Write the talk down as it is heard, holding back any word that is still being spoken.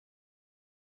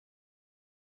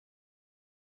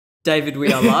David,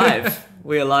 we are live.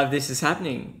 We are live. This is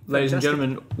happening. Ladies and Fantastic.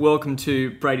 gentlemen, welcome to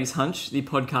Brady's Hunch, the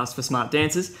podcast for smart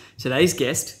dancers. Today's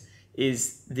guest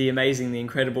is the amazing, the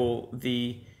incredible,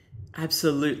 the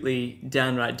absolutely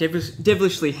downright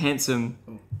devilishly handsome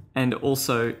and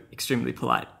also extremely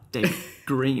polite David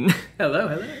Green.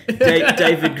 Hello.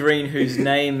 David Green, who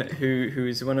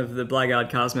is one of the Blackguard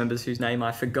cast members whose name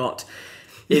I forgot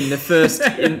in the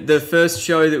first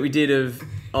show that we did of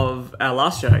our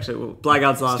last show, actually. Well,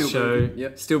 Blackguard's last show.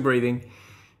 Yep. Still breathing.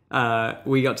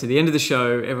 We got to the end of the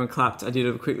show, everyone clapped. I did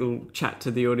a quick little chat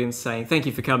to the audience saying thank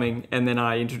you for coming, and then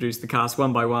I introduced the cast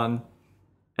one by one,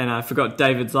 and I forgot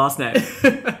David's last name,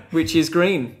 which is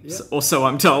Green, or so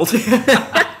I'm told.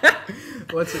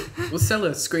 What's it? Well,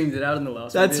 Stella screamed it out in the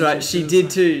last one. That's right, she did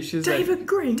too. She was David like,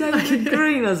 Green. David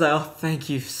Green. I was like, oh, thank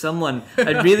you, someone.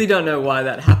 I really don't know why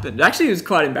that happened. Actually, it was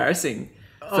quite embarrassing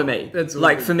for me. That's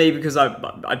like, awesome. for me, because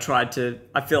I tried to,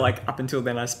 I feel like up until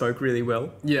then I spoke really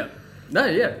well. Yeah. No,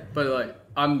 yeah. But like,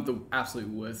 I'm the absolute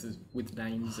worst with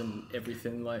names and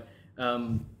everything. Like,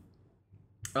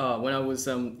 when I was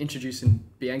introducing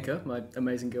Bianca, my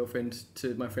amazing girlfriend,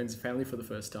 to my friends and family for the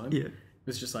first time. Yeah. It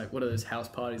was just like one of those house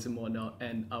parties and whatnot,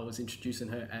 and I was introducing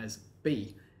her as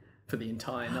B for the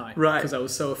entire night. Right. Because I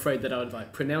was so afraid that I would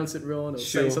like pronounce it wrong or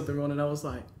Sure. say something wrong, and I was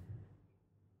like,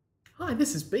 "Hi,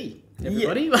 this is B,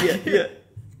 everybody." Yeah.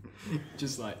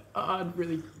 Just like, I'd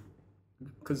really,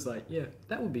 because like, yeah,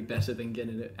 that would be better than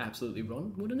getting it absolutely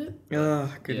wrong, wouldn't it?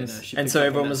 Oh, goodness. Yeah, no, she and picked so up on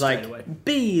everyone that was straight like, away.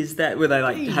 B, is that, were they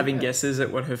like B, having yeah. guesses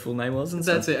at what her full name was and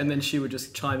That's stuff? it, and then she would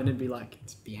just chime in and be like,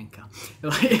 "It's Bianca."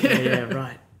 Like, Yeah,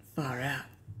 right. Far out.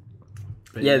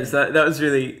 But Yeah, so that was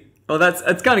really, well,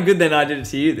 that's kind of good then I did it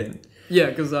to you then. yeah,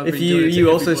 because I've If been you- doing it to you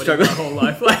also everybody struggle- my whole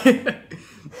life. Like,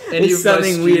 any There's of my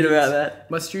something weird students- about that.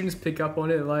 My students pick up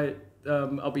on it, like,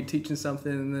 I'll be teaching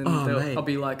something and then Oh, mate. I'll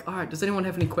be like, "All right, does anyone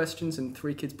have any questions?" And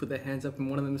 3 kids put their hands up and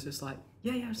one of them is just like,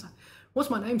 yeah. It's like, "What's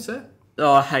my name, sir?"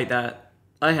 Oh, I hate that.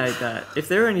 If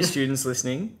there are any students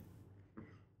listening,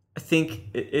 I think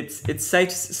it's safe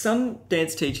to, some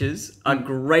dance teachers are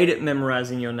great at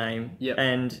memorizing your name. Yep.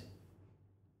 And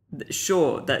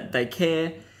sure, that they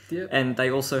care. Yep. And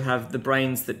they also have the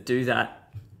brains that do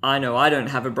that. I know I don't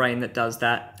have a brain that does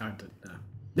that. I don't know.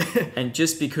 And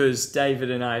just because David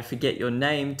and I forget your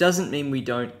name doesn't mean we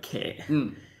don't care.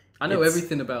 I know It's-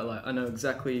 everything about, like, I know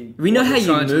exactly We know what how you're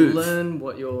you trying move. to learn,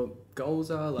 what your goals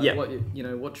are, like Yeah. what you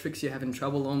know, what tricks you're having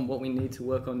trouble on, what we need to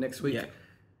work on next week. Yeah.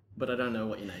 But I don't know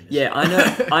what your name is. Yeah,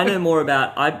 I know more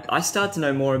about, I start to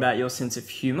know more about your sense of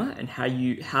humor and how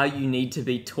you need to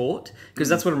be taught, because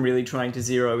that's what I'm really trying to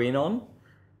zero in on.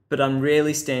 But I'm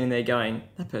rarely standing there going,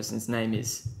 that person's name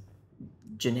is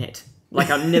Jeanette. Like,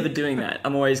 I'm never doing that.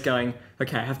 I'm always going,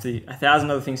 okay, I have to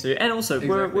 1,000 other things to do. And also,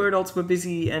 Exactly. we're adults, we're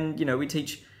busy, and we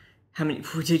teach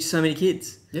so many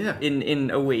kids. Yeah.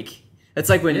 In a week. It's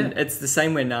like when Yeah. it's the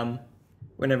same when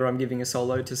whenever I'm giving a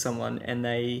solo to someone and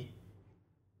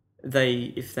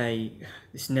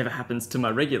this never happens to my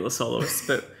regular soloists,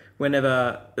 but when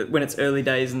it's early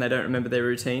days and they don't remember their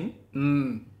routine,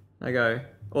 I go,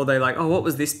 or they like, oh, what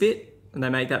was this bit? And they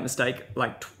make that mistake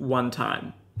like one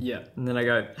time. Yeah. And then I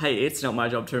go, hey, it's not my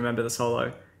job to remember the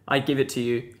solo. I give it to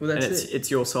you. Well, that's and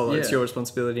it's your solo. It's Yeah. your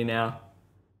responsibility now.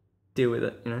 Deal with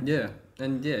it, Yeah.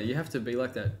 And yeah, you have to be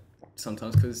like that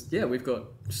sometimes because, yeah, we've got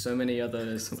so many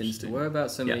other things to worry about,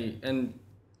 so many, and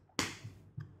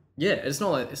yeah, it's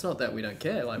not that we don't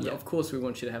care. Like, Yeah. of course we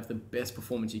want you to have the best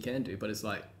performance you can do, but it's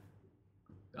like,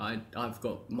 I've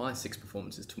got my 6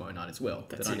 performances tomorrow night as well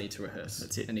That's that I it. need to rehearse.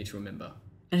 That's it. I need to remember.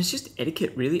 And it's just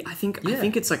etiquette, really. I think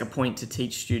it's like a point to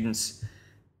teach students.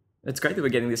 It's great that we're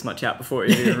getting this much out before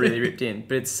it even really ripped in,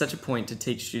 but it's such a point to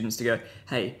teach students to go,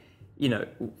 hey,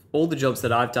 all the jobs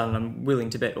that I've done, and I'm willing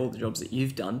to bet all the jobs that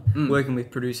you've done, working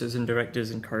with producers and directors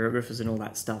and choreographers and all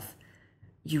that stuff,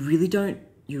 you really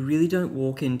don't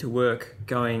walk into work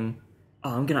going,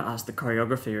 oh, I'm going to ask the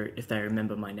choreographer if they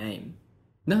remember my name.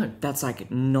 No. That's like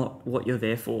not what you're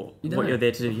there for. You What don't, you're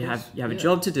there to do. of You course. have a Yeah.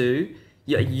 job to do.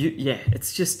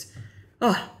 It's just,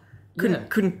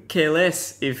 couldn't care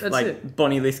less if That's like it.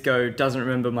 Bonnie Lithgow doesn't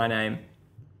remember my name.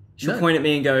 She'll No. point at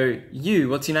me and go,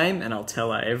 what's your name? And I'll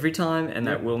tell her every time, and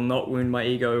that will not wound my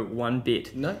ego one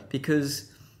bit. No.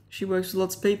 Because she works with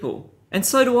lots of people. And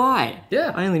so do I.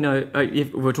 Yeah. I only know,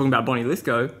 if we're talking about Bonnie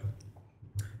Lithgow,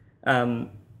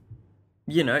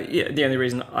 the only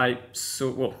reason I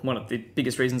saw, well, one of the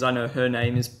biggest reasons I know her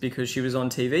name is because she was on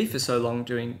TV for so long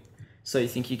doing So You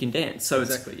Think You Can Dance. So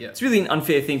Exactly, yeah. it's really an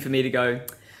unfair thing for me to go,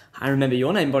 I remember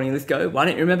your name, Bonnie Lithgow. Why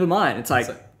don't you remember mine? It's like,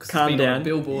 Calm down.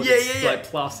 Billboard, Yeah, it's yeah. like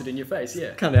plastered in your face.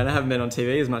 Yeah. Calm down. I haven't been on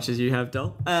TV as much as you have,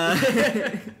 doll.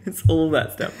 It's all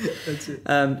that stuff. That's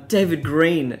it. David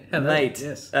Green, Hello. mate.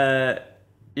 Yes.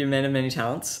 You're a man of many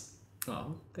talents.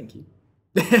 Oh, thank you.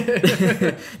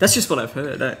 That's just what I've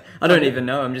heard. I don't even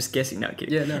know. I'm just guessing. No,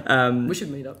 kidding. Yeah, no. We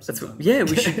should meet up sometime.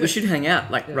 We should hang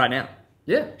out right now.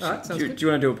 Yeah, all right, sounds Do good. you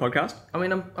want to do a podcast? I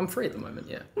mean, I'm free at the moment,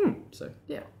 yeah. So,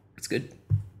 yeah. That's good.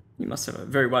 You must have a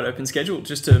very wide open schedule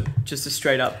just to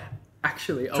straight up.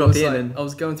 Actually, I Drop in and-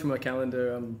 was going through my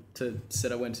calendar to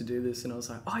set I went to do this, and I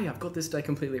was like, oh yeah, I've got this day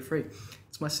completely free.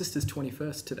 It's my sister's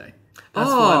 21st today. That's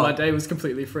why my day was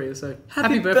completely free. So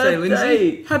happy birthday,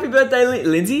 Lindsay! Happy birthday,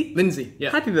 Lindsay! Lindsay, yeah.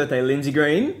 Happy birthday, Lindsay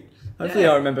Green! Hopefully,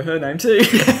 I'll remember her name too,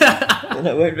 and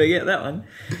I won't forget that one.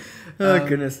 Oh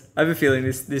goodness! I have a feeling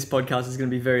this podcast is going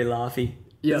to be very laughy.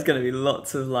 Yeah. There's going to be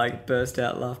lots of like burst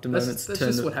out laughter moments. That's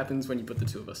just what happens when you put the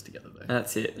two of us together, though.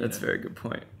 That's it. That's a very good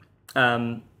point.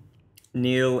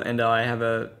 Neil and I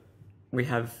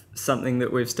have something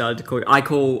that we've started to call you. I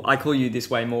call you this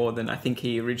way more than I think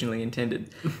he originally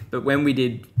intended. But when we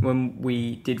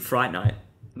did Fright Night,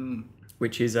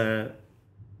 which is a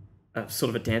sort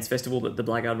of a dance festival that the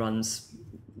Blackguard runs,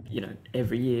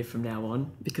 every year from now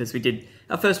on, because we did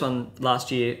our first one last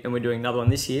year and we're doing another one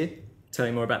this year. Tell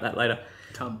you more about that later.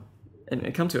 Come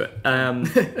to it.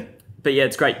 But yeah,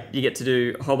 it's great. You get to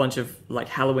do a whole bunch of like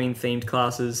Halloween themed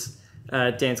classes,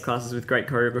 dance classes with great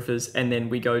choreographers, and then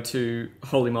we go to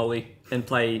Holy Moly and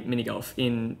play mini golf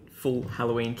in full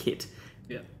Halloween kit.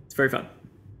 Yeah, it's very fun.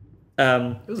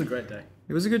 It was a great day.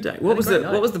 It was a good day. What was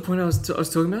the point I was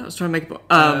talking about? I was trying to make it.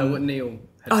 What Neil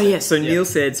had said. Yeah. So Neil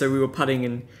said, so we were putting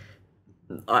and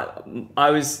I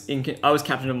was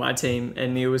captain of my team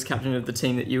and Neil was captain of the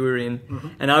team that you were in,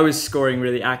 and I was scoring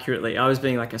really accurately. I was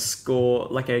being like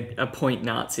a point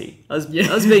Nazi. I was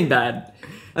being bad.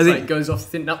 I think it goes off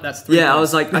thin. No, that's 3 Yeah, points. I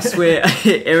was like, I swear,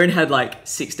 Erin had like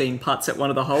 16 putts at one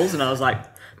of the holes, and I was like,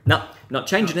 no, not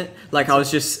changing it. Like I was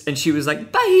just, and she was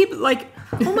like, babe, like,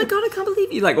 oh my god, I can't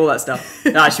believe you, like all that stuff.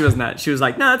 Nah, she wasn't that. She was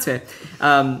like, no, that's fair.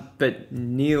 But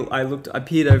Neil, I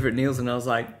peered over at Neil's, and I was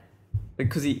like,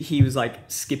 because he was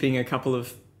like skipping a couple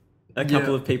of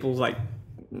people's like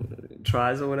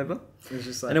tries or whatever. It was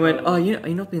just like, and I went, you're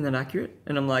not being that accurate.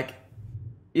 And I'm like,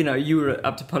 you were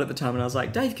up to putt at the time, and I was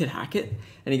like, Dave could hack it.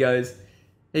 And he goes,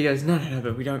 no,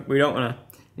 but we don't want to.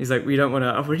 He's like, we don't want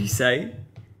to. What did he say?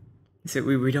 He said,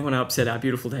 we don't want to upset our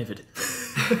beautiful David.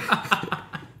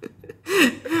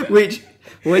 Which,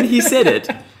 when he said it,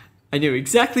 I knew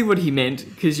exactly what he meant,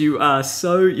 because you're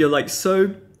like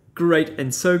so great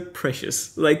and so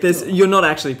precious. Like you're not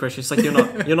actually precious. Like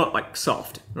you're not like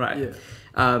soft, right?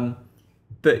 Yeah.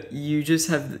 But you're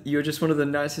just one of the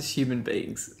nicest human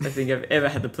beings I think I've ever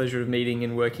had the pleasure of meeting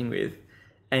and working with.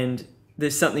 And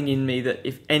there's something in me that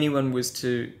if anyone was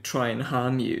to try and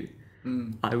harm you,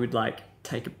 I would like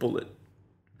take a bullet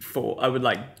I would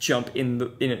like jump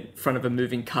in front of a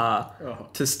moving car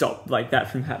to stop like that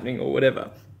from happening or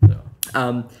whatever.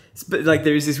 But like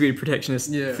there is this weird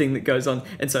protectionist thing that goes on.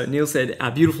 And so Neil said,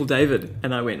 our beautiful David.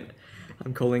 And I went,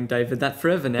 I'm calling David that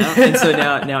forever now. And so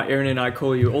now Erin and I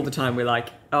call you all the time. We're like,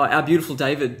 oh, our beautiful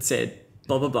David said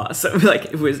blah, blah, blah. So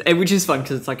like which is fun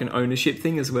because it's like an ownership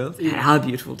thing as well. Yeah. Our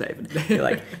beautiful David.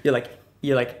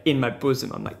 You're like in my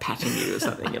bosom. I'm like patting you or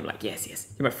something. I'm like, yes, you're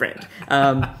my friend.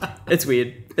 It's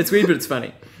weird. It's weird, but it's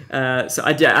funny. So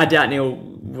I doubt Neil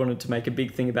wanted to make a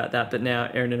big thing about that. But now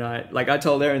Erin and I, like I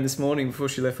told Erin this morning before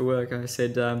she left for work, I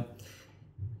said, oh,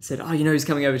 who's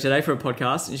coming over today for a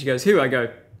podcast? And she goes, who? I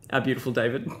go, our beautiful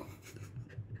David.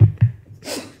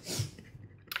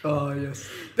 Oh, yes.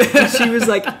 And she was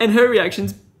like, and her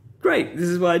reaction's great. This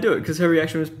is why I do it, because her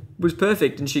reaction was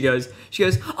perfect. And she goes,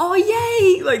 oh,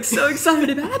 yay! Like, so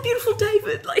excited about our beautiful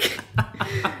David. Like,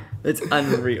 it's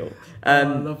unreal. I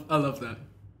love that.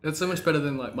 That's so much better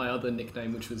than like my other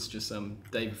nickname, which was just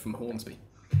David from Hornsby.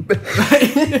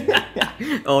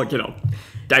 Oh, get on.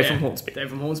 Dave from Hornsby. Dave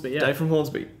from Hornsby, yeah. Dave from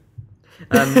Hornsby.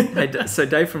 So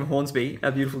Dave from Hornsby,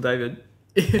 our beautiful David,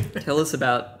 tell us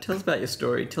about your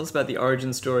story. Tell us about the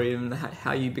origin story and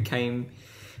how you came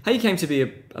to be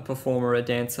a performer, a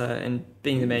dancer, and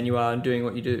being the man you are and doing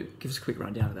what you do. Give us a quick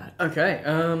rundown of that. Okay.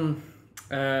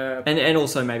 And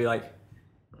also maybe like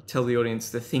tell the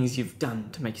audience the things you've done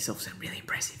to make yourself sound really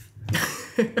impressive.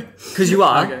 Because you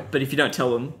are, okay. But if you don't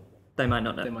tell them, they might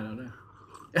not know.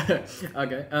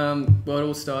 Okay. Well, it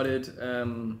all started.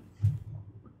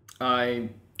 I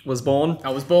was born.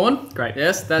 Great.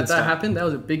 Yes, that happened. That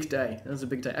was a big day.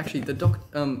 Actually, the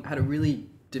doc had a really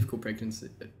difficult pregnancy.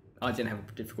 I didn't have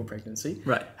a difficult pregnancy.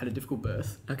 Right. Had a difficult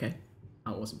birth. Okay.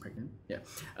 I wasn't pregnant. Yeah.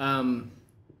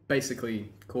 basically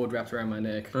cord wrapped around my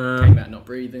neck, came out not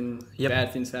breathing,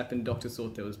 bad things happened, doctors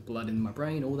thought there was blood in my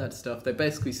brain, all that stuff. They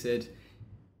basically said,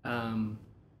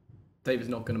 David's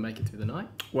not going to make it through the night.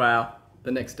 Wow.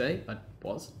 The next day, I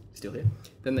was still here.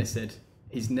 Then they said,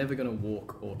 he's never going to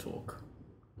walk or talk.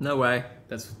 No way.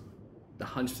 That's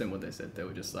 100% what they said. They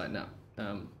were just like, no.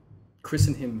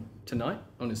 Christen him tonight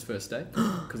on his first day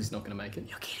because he's not going to make it.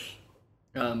 You're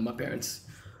kidding. My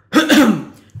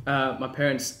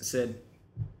parents said,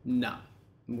 nah,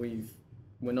 we're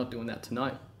not doing that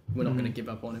tonight. We're not going to give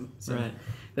up on him. So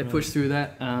they pushed through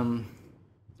that. And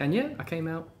yeah, I came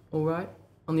out all right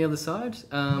on the other side.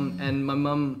 And my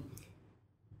mum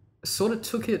sort of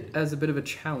took it as a bit of a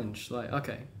challenge. Like,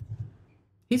 okay,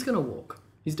 he's going to walk.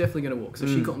 He's definitely going to walk. So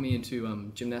she got me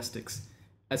into gymnastics.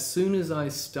 As soon as I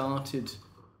started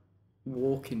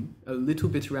walking a little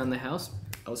bit around the house,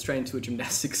 I was straight into a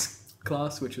gymnastics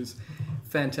class, which was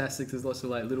fantastic. There's lots of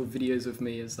like little videos of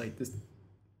me as like this.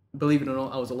 Believe it or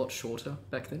not, I was a lot shorter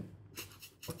back then.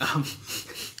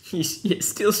 You're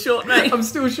still short, mate. I'm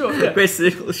still short. Yeah. We're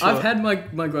still short. I've had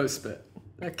my growth spurt.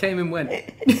 That came and went.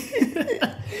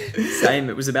 Same.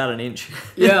 It was about an inch.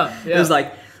 Yeah. It was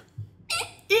like.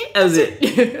 That was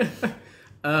it.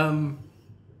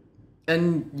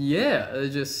 And yeah,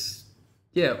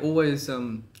 always,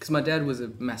 because my dad was a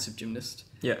massive gymnast.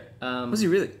 Yeah. Was he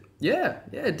really? Yeah.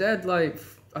 Dad, like,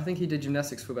 I think he did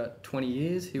gymnastics for about 20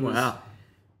 years. He was,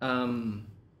 from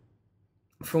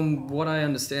what I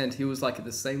understand, he was like at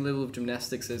the same level of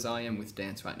gymnastics as I am with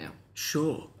dance right now.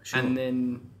 Sure. And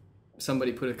then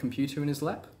somebody put a computer in his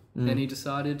lap and he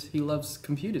decided he loves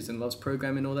computers and loves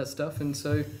programming and all that stuff. And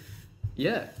so,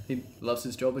 yeah, he loves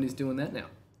his job and he's doing that now.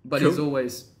 But he's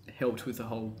always helped with the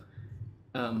whole,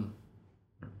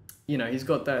 he's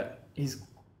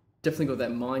definitely got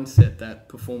that mindset that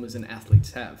performers and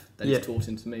athletes have that he's taught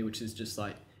into me, which is just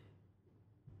like,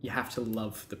 you have to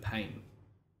love the pain.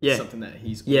 Yeah. Something that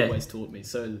he's always taught me.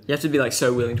 So you have to be like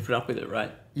so willing to put up with it,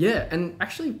 right? Yeah, and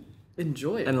actually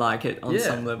enjoy it. And like it on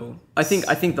some level. I think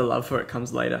the love for it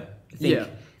comes later. I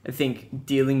think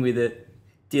dealing with it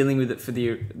for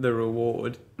the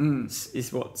reward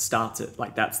is what starts it.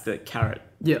 Like that's the carrot.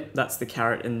 Yeah. That's the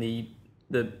carrot and the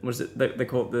what is it? They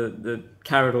call it the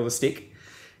carrot or the stick.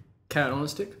 Carrot on a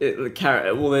stick? The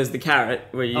carrot. Well, there's the carrot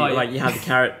where you you have the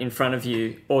carrot in front of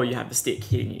you, or you have the stick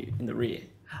hitting you in the rear.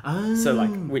 So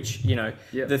like, which,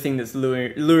 the thing that's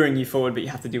luring you forward, but you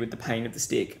have to do with the pain of the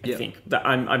stick. I think that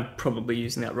I'm probably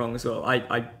using that wrong as well.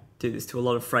 I do this to a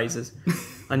lot of phrases.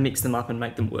 I mix them up and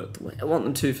make them work the way I want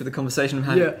them to for the conversation I'm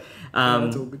having.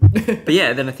 That's all good. But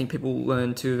yeah, then I think people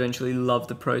learn to eventually love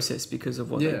the process because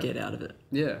of what they get out of it.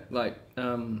 Yeah, like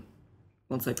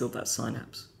once they build that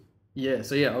synapse. Yeah,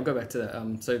 so I'll go back to that.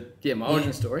 My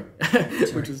origin story,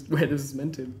 which is where this is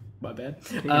meant to. My bad.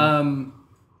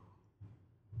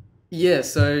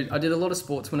 So I did a lot of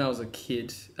sports when I was a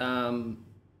kid.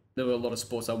 There were a lot of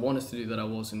sports I wanted to do that I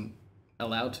wasn't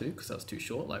allowed to because I was too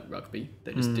short, like rugby.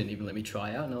 They just didn't even let me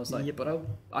try out, and I was like, but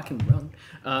I can run.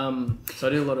 So I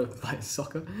did a lot of like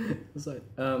soccer. It was like,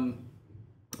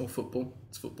 or football.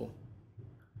 It's football.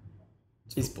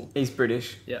 He's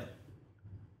British. Yeah.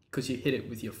 Because you hit it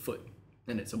with your foot,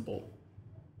 and it's a ball.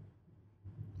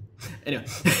 Anyway.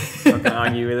 I can't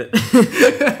argue with it.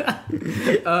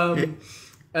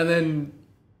 And then,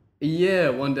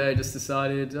 one day I just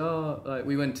decided,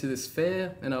 we went to this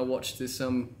fair, and I watched this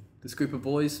group of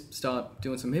boys start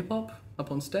doing some hip hop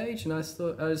up on stage, and I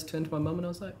just turned to my mum and I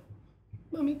was like,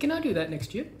 "Mummy, can I do that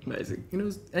next year?" Amazing.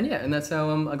 And that's how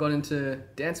I got into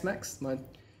Dance Max, my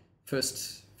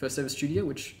first ever studio,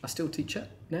 which I still teach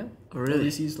at now. Oh, really? All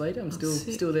these years later, I'm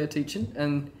still there teaching,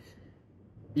 and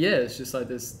it's just like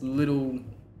this little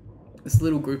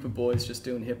group of boys just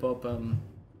doing hip hop.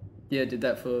 Did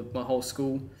that for my whole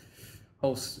school,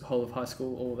 whole of high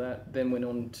school, all that. Then went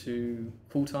on to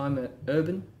full time at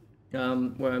Urban,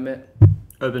 where I met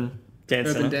Urban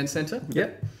Dance Centre.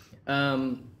 Yep.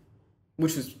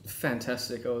 Which was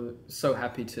fantastic. I was so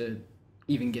happy to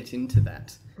even get into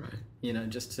that. Right.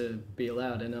 Just to be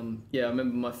allowed. And I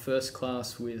remember my first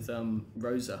class with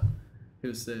Rosa, who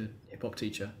was the hip hop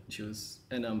teacher. She was,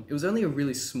 and it was only a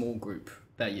really small group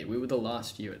that year. We were the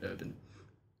last year at Urban.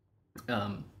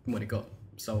 When it got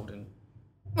sold and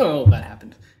all that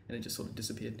happened and it just sort of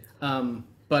disappeared. All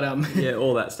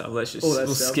that stuff. We'll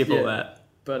skip all that.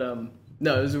 But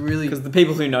no, it was a really, because the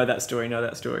people who know that story,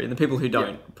 and the people who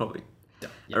don't probably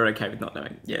are okay with not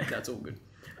knowing. Yeah, that's all good.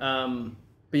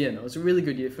 It was a really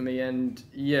good year for me. And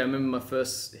I remember my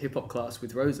first hip hop class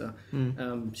with Rosa.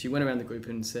 She went around the group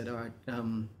and said, "All right,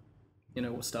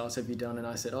 what styles have you done?" And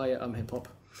I said, "Oh yeah, I'm hip hop."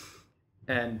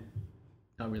 And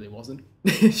I really wasn't.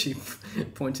 She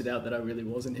pointed out that I really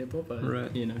wasn't hip hop.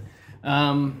 Right. You know.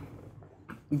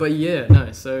 But yeah,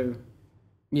 no. So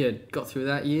yeah, got through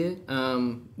that year.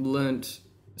 Learned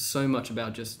so much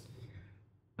about just,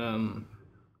 you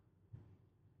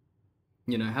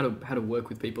know, how to work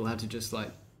with people, how to just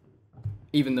like,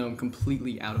 even though I'm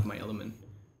completely out of my element,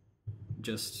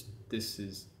 just this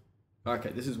is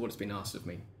what's been asked of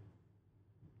me.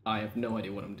 I have no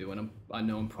idea what I'm doing. I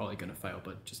know I'm probably going to fail,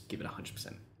 but just give it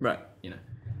 100%. Right. You know.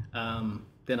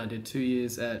 Then I did 2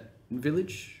 years at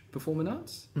Village Performing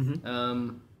Arts,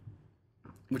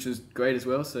 which was great as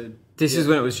well. So this is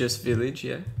when it was just Village,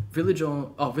 yeah? Village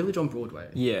on Broadway.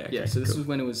 Yeah. Okay, yeah. So this was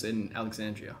when it was in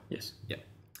Alexandria. Yes. Yeah.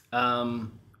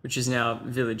 Which is now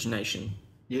Village Nation.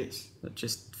 Yes. But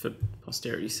just for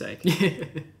posterity's sake.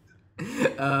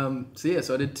 So yeah,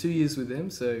 so I did 2 years with them.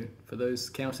 So for those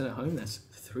counting at home, that's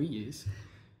 3 years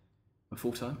of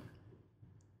full time.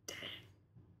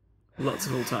 Lots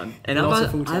of full time. And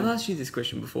I've asked you this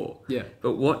question before. Yeah.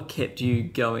 But what kept you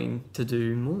going to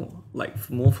do more? Like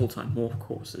more full time, more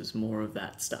courses, more of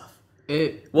that stuff.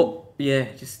 I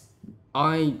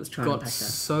got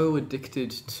so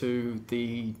addicted to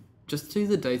the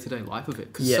day-to-day life of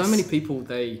it, because so many people,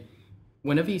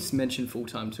 whenever you mention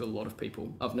full-time to a lot of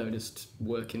people, I've noticed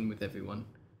working with everyone,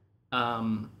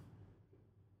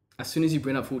 as soon as you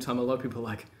bring up full-time, a lot of people are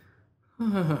like,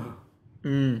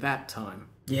 that time.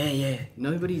 Yeah.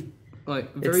 Nobody,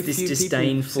 like, very it's this few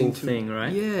disdainful people thing,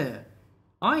 right? Yeah.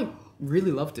 I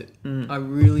really loved it. I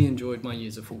really enjoyed my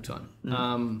years of full-time.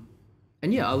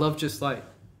 And yeah, I love just like,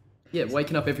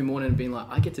 waking up every morning and being like,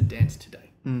 I get to dance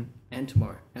today. And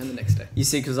tomorrow and the next day. You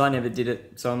see, because I never did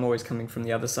it, so I'm always coming from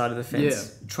the other side of the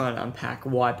fence, trying to unpack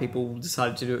why people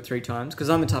decided to do it 3 times. Because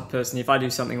I'm the type of person, if I do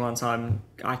something one time,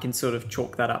 I can sort of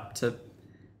chalk that up to,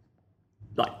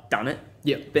 like, done it.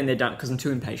 Yeah. Then they're done, because I'm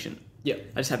too impatient. Yeah.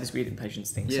 I just have this weird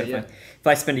impatience thing. Yeah, so if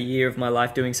I spend a year of my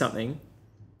life doing something,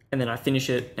 and then I finish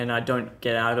it, and I don't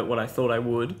get out of it what I thought I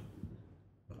would,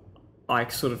 I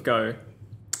sort of go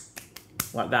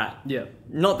like that. Yeah.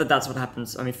 Not that that's what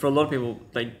happens. I mean, for a lot of people,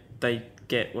 they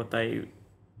get what they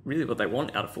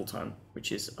want out of full-time,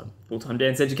 which is a full-time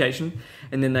dance education,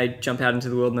 and then they jump out into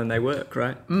the world and then they work,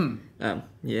 right?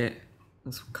 Yeah.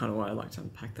 That's kind of why I like to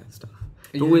unpack that stuff.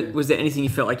 But was there anything you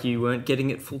felt like you weren't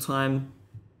getting it full-time?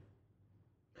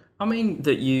 I mean,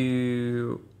 that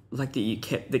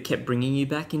kept bringing you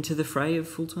back into the fray of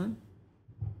full-time?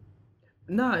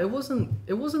 No, it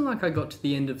wasn't like I got to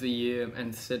the end of the year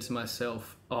and said to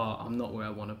myself, oh, I'm not where I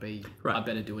want to be. Right. I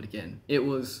better do it again. It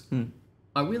was,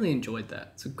 I really enjoyed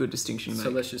that. It's a good distinction to make.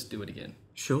 So let's just do it again.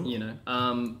 Sure. You know,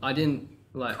 I didn't,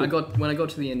 like, Cool. when I got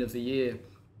to the end of the year,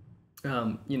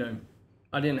 you know,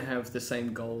 I didn't have the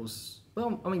same goals.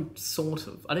 Well, I mean, sort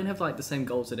of. I didn't have, like, the same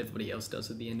goals that everybody else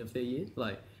does at the end of their year.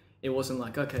 Like, it wasn't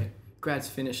like, okay, grad's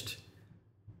finished,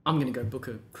 I'm going to go book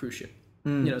a cruise ship.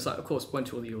 You know, it's like, of course, went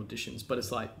to all the auditions, but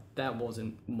it's like, that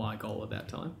wasn't my goal at that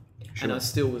time. Sure. And I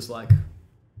still was like,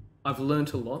 I've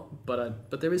learned a lot,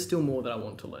 but there is still more that I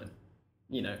want to learn,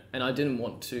 you know, and I didn't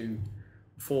want to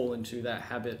fall into that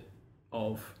habit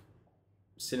of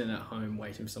sitting at home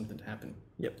waiting for something to happen.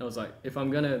 Yep. I was like, if I'm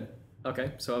going to,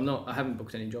 okay, so I haven't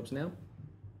booked any jobs now.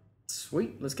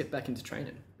 Sweet. Let's get back into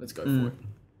training. Let's go for it.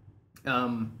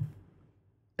 And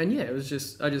yeah, it was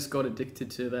just, I just got addicted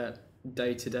to that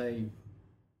day-to-day.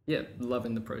 Yeah,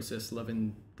 loving the process,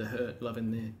 loving the hurt,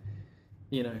 loving the,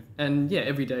 you know, and yeah,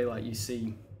 every day, like, you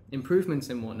see improvements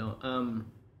and whatnot.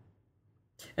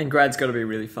 And grad's got to be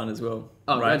really fun as well.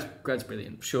 Oh, right? Grad's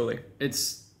brilliant. Surely.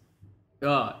 It's.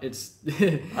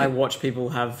 I watch people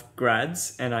have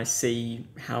grads and I see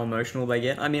how emotional they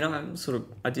get. I mean, I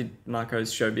did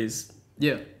Marco's showbiz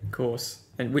course,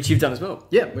 and which you've done as well.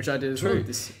 Yeah, which I did as well.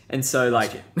 And so,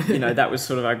 like, you know, that was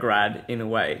sort of our grad in a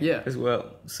way as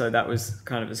well. So that was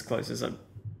kind of as close as I've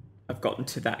gotten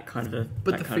to that kind of a...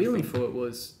 But the feeling for it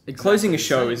was... Exactly closing a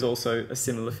show is also a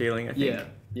similar feeling, I think.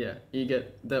 Yeah. You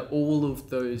get that all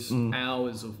of those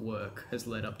hours of work has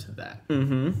led up to that.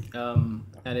 And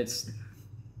it's...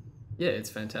 Yeah, it's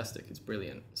fantastic. It's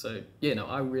brilliant. So, yeah, no,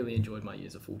 I really enjoyed my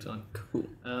years of full-time. Cool.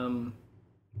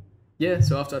 Yeah,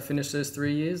 so after I finished those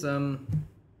 3 years, I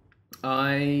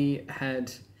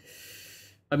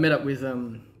met up with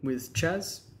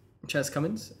Chaz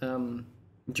Cummins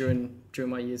during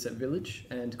my years at Village,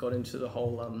 and got into the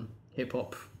whole hip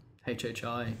hop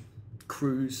HHI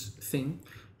cruise thing.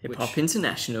 Hip Hop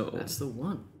International. That's the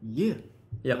one. Yeah.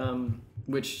 Yep.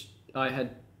 Which I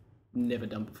had never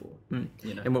done before. You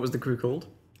know. And what was the crew called?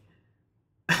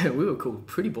 We were called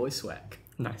Pretty Boy Swag.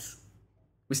 Nice.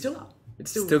 We still are.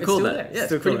 It's still called that. There. Yeah,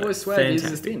 Still Pretty called Boy that. Swag is the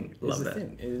Fantastic. thing. Love is the that.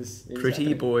 thing. Is Pretty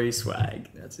happening. Boy Swag.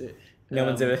 That's it. No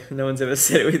one's ever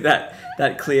said it with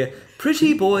that clear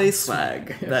Pretty Boy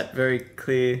Swag. That very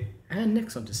clear. And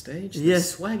next onto stage, the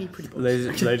Yes. swaggy Pretty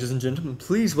Boys. Ladies and gentlemen,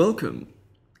 please welcome,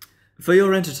 for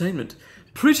your entertainment,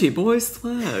 Pretty Boy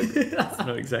Swag. That's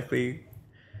not exactly.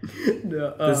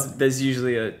 No, There's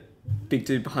usually a big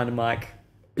dude behind a mic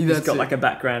who's got like a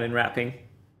background in rapping,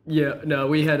 yeah, no,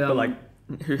 we had but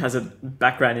like who has a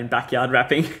background in backyard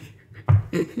rapping.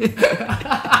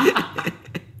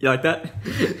 You like that?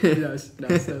 nice.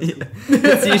 That's Yeah. cool.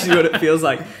 That's usually what it feels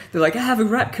like. They're like, I have a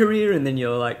rap career, and then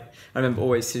you're like, I remember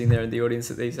always sitting there in the audience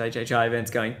at these HHI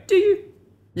events going, do you?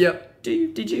 Yep.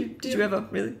 Did you ever?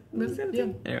 Really? Yeah.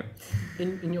 Anyway.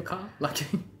 In your car, like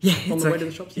Yeah, on it's the way like- to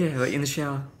the shops. Yeah, like in the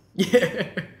shower. Yeah.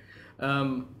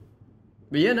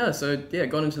 But yeah, no. So yeah,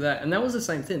 got into that, and that was the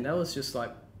same thing. That was just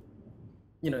like,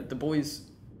 the boys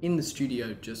in the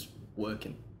studio just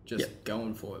working, just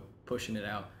going for it, pushing it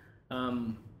out.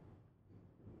 And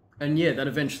yeah, that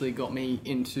eventually got me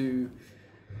into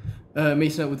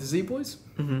meeting up with the Z Boys,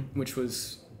 which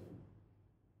was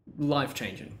life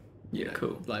changing. Yeah,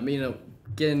 cool. Like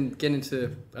getting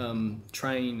to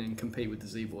train and compete with the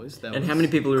Z Boys. And how many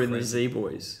people are in the Z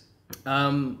Boys?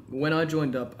 When I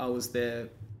joined up, I was there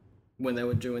when they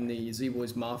were doing the Z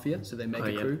Boys Mafia, so they make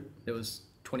a crew. There was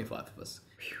 25 of us.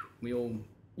 We all,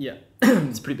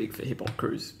 It's pretty big for hip hop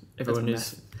crews. Everyone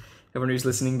who's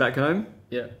listening back home,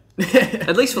 yeah.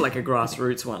 at least for like a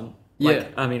grassroots one. Like, Yeah.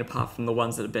 I mean, apart from the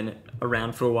ones that have been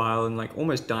around for a while and like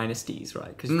almost dynasties,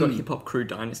 right? Because you've got hip hop crew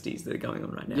dynasties that are going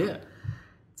on right now. Yeah,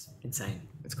 It's insane.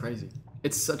 it's crazy.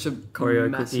 It's such a Choreo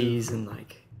massive, cookies and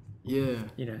like, yeah.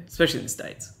 especially in the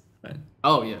States. Right?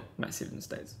 Oh yeah, Massive in the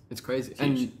States. it's crazy.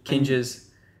 And Kinjas,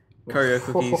 choreo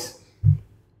cookies,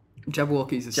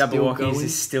 Jabberwockies is Jabberwockies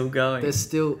is still going. They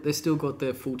still got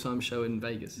their full-time show in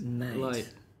Vegas. Mate, Like,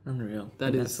 unreal.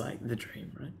 That That's is- like the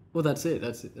dream, right? well, that's it.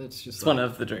 That's just It's one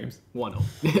of the dreams. one of.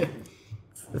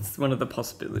 It's one of the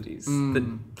possibilities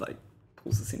that like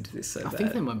pulls us into this so I bad.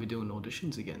 think they might be doing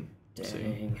auditions again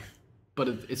soon. Dang. But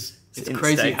it's in the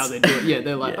crazy States. how they do it. Yeah,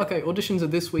 they're like, Yeah. okay, auditions are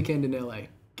this weekend in LA.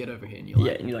 Get over here, and you're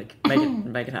Yeah, like, and you like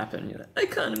make it happen. You're like, I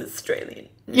can't. I'm Australian.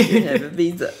 You don't have a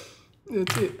visa.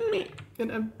 that's it.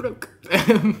 And I'm broke.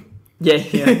 Yeah.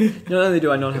 Not only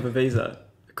do I not have a visa,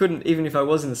 I couldn't, even if I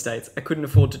was in the States, I couldn't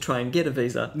afford to try and get a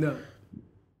visa. No.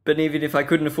 But even if I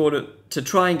couldn't afford it to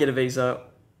try and get a visa,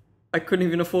 I couldn't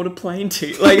even afford a plane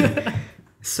to. Like,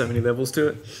 so many levels to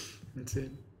it. That's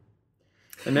it.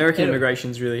 American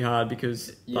immigration's really hard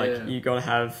because like Yeah. you gotta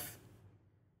have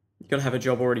a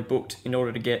job already booked in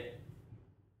order to get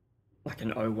like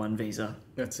an O1 visa.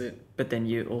 That's it. But then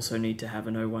you also need to have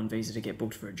an O1 visa to get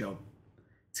booked for a job.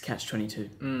 It's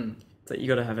catch-22. So you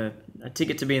got to have a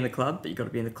ticket to be in the club, but you got to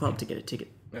be in the club to get a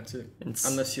ticket. That's it. And it's-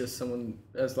 Unless you're someone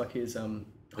as lucky as Holly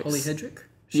Hedrick.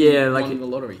 Yeah, like won the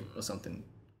lottery or something.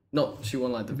 Not she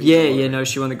won like the Yeah, lottery. no,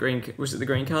 she won the green. Was it the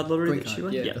green card lottery Green that card. she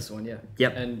won? Yeah, that's the one. Yeah.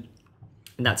 Yep. And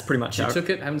And that's pretty much she our. took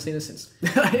it. Haven't seen her since.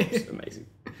 It's amazing.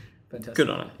 Fantastic. Good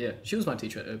on her. Yeah, she was my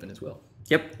teacher at Urban as well.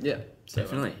 Yep. Yeah, so,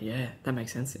 Definitely. Yeah, that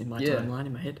makes sense in my Yeah. timeline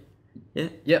in my head. Yeah.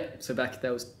 Yeah, so that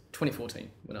was 2014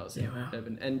 when I was in wow.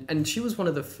 Urban, and she was one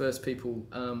of the first people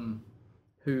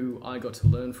who I got to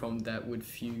learn from that would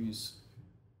fuse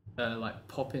like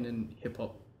pop-in and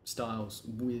hip-hop styles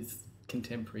with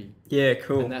contemporary Yeah,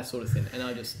 cool. and that sort of thing, and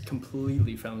I just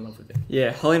completely fell in love with it.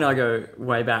 Yeah, Holly and I go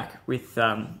way back with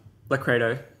La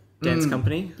Credo Dance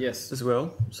Company Yes. as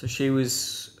well. So she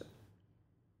was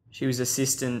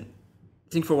assistant. I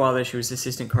think for a while there she was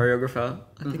assistant choreographer.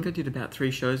 I think I did about 3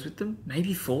 shows with them,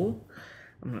 maybe 4.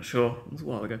 I'm not sure. It was a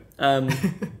while ago.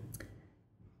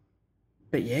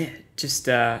 But yeah, just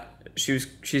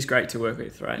she's great to work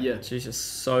with, right? Yeah. She's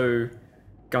just so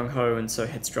gung ho and so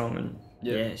headstrong, and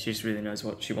Yeah. she just really knows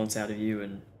what she wants out of you,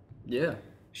 and Yeah,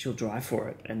 she'll drive for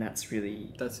it, and that's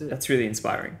really that's it. that's really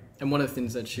inspiring. And one of the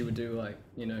things that she would do, like,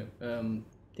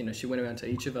 she went around to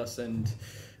each of us and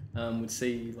would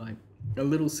see like a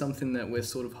little something that we're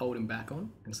sort of holding back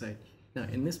on and say, no,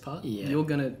 in this part, you're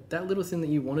gonna, that little thing that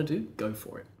you want to do, go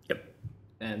for it. Yep.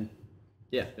 And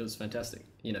yeah, it was fantastic,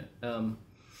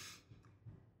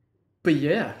 But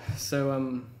yeah,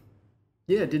 so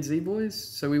did Z Boys.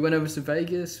 So we went over to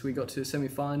Vegas. We got to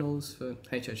semi-finals for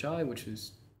HHI, which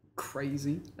was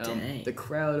crazy. Dang. The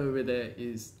crowd over there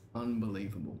is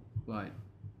unbelievable. Like,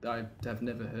 I have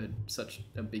never heard such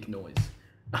a big noise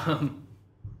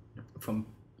from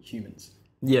humans.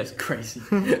 Yes. Crazy.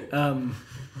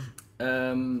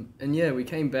 And yeah, we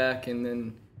came back, and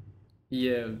then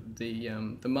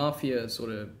the Mafia sort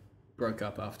of broke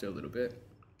up after a little bit.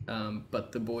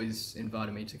 But the boys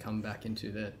invited me to come back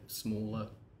into their smaller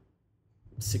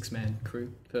 6-man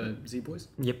crew for Z Boys.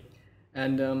 Yep.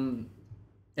 And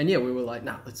yeah, we were like,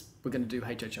 nah, we're going to do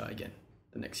HHI again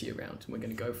the next year round, and we're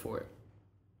going to go for it.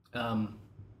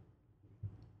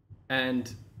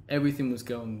 And everything was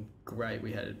going great.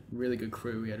 We had a really good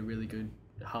crew. We had a really good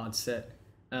hard set.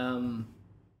 And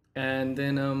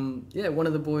then, yeah, one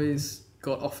of the boys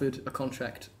got offered a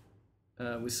contract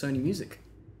with Sony Music.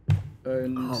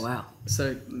 And oh, wow.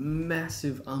 So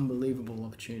massive, unbelievable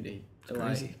opportunity.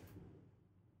 Crazy.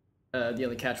 The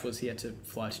only catch was he had to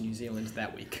fly to New Zealand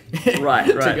that week. Right.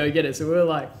 To go get it. So we were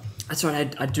like... That's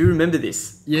right. I do remember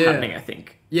this happening, I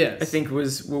think. Yes. I think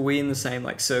were we in the same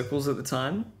like circles at the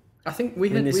time? I think we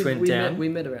when this went down. We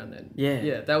met around then. Yeah.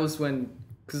 Yeah, that was when...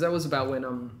 Because that was about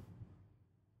when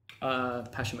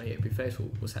Passion May Yet Be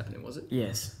Faithful was happening, was it?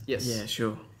 Yes. Yes. Yeah,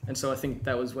 sure. And so I think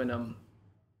that was when...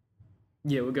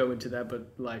 Yeah, we'll go into that,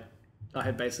 but like I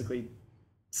had basically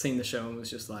seen the show and was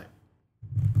just like,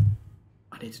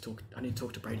 I need to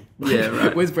talk to Brady. Yeah,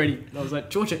 right. Where's Brady? And I was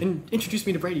like, Georgia, introduce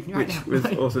me to Brady right now. Which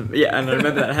was awesome. Yeah, and I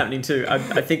remember that happening too.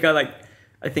 I think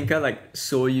I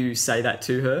saw you say that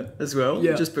to her as well.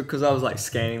 Yeah. Just because I was like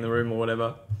scanning the room or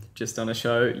whatever, just on a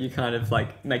show, you kind of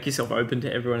like make yourself open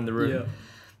to everyone in the room. Yeah.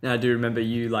 Now I do remember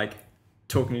you like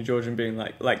talking to Georgia and being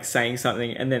like saying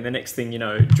something, and then the next thing you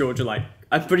know, Georgia like,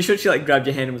 I'm pretty sure she like grabbed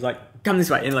your hand and was like, come this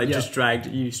way, and like just dragged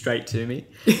you straight to me.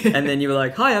 And then you were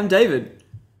like, hi, I'm David.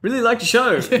 Really liked your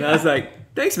show. And I was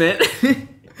like, thanks, man.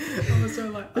 I was so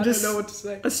like, I don't know what to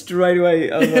say. Straight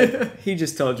away, I was like, he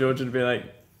just told Georgia to be like,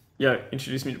 yo,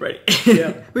 introduce me to Brady.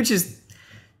 Yeah. Which is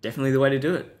definitely the way to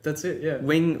do it. That's it, yeah.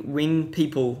 When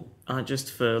people aren't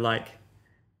just for like,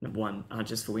 aren't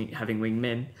just for having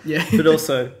wingmen, yeah, but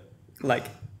also like,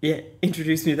 yeah,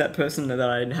 introduce me to that person that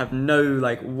I have no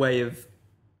like way of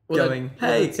going,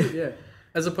 hey. Yeah, yeah.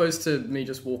 As opposed to me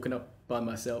just walking up by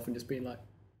myself and just being like,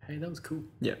 hey, that was cool.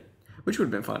 Yeah. Which would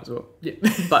have been fine as well. Yeah.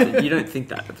 But you don't think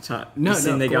that at the time. No, You're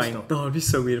sitting there going, not. oh, it'd be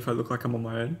so weird if I look like I'm on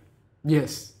my own.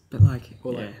 Yes. But like,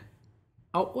 or yeah. like,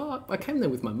 oh, well, I came there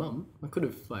with my mum. I could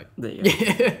have like... There you go.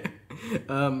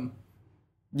 Yeah.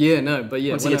 Yeah, no, but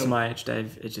yeah. Once you get to my age,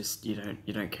 Dave, it just, you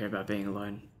don't care about being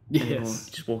alone anymore. You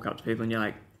just walk up to people and you're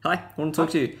like, hi, I want to talk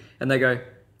to you. And they go,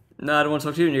 no, I don't want to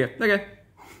talk to you. And you go, okay,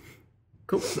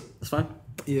 cool, that's fine.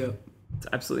 Yeah. There's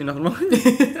absolutely nothing wrong with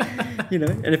it.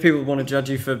 And if people want to judge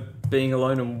you for being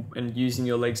alone and using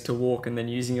your legs to walk and then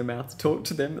using your mouth to talk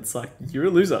to them, it's like, you're a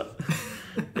loser.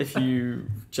 If you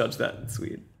judge that, it's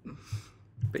weird.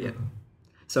 But yeah.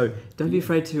 So don't be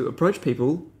afraid to approach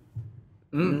people,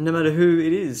 no matter who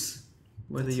it is,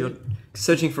 whether you're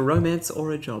searching for romance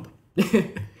or a job.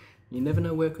 You never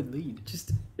know where it could lead.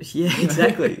 Yeah,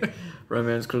 exactly.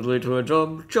 Romance could lead to a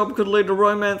job. Job could lead to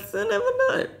romance. They never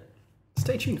know.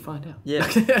 Stay tuned to find out. Yeah.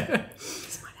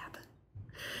 This might happen.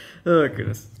 Oh,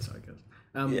 goodness. Sorry,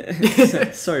 guys.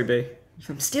 Yeah. Sorry, B.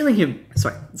 I'm stealing him.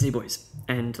 Sorry, Z-Boys.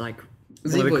 And, like, one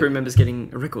of the Z-Boy. crew members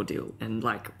getting a record deal and,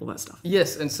 like, all that stuff.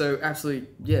 Yes, and so absolutely,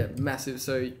 yeah, massive.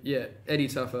 So, yeah, Eddie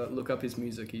Tuffer, look up his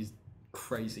music. He's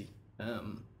crazy.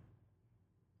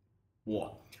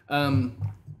 What?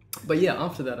 But yeah,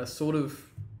 after that, I sort of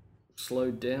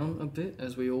slowed down a bit,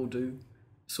 as we all do.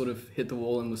 Sort of hit the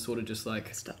wall and was sort of just like...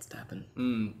 It starts to happen.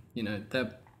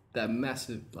 That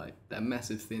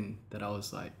massive thing that I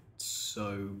was like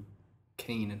so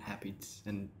keen and happy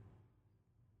and,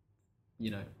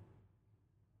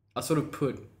 I sort of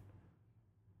put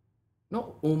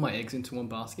not all my eggs into one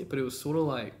basket, but it was sort of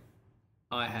like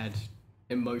I had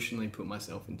emotionally put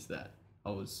myself into that.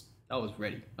 I was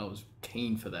ready. I was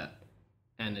keen for that.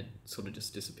 And it sort of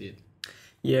just disappeared.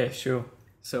 Yeah, sure.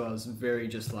 So I was very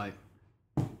just like,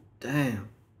 damn,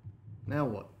 now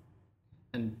what?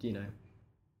 And,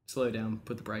 slow down,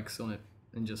 put the brakes on it,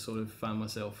 and just sort of find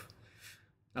myself...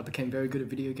 I became very good at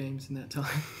video games in that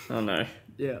time. Oh, no.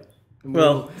 Yeah.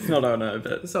 Well, it's not oh no,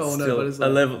 but it's oh no, still, but it's like...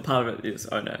 a level part of it is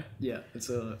oh no. Yeah, it's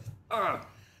a...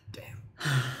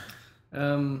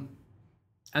 damn.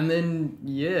 And then,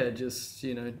 yeah, just,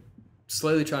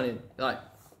 slowly trying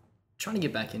to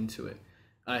get back into it.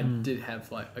 I did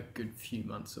have like a good few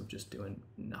months of just doing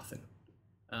nothing.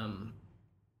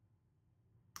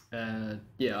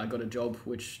 Yeah, I got a job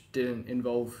which didn't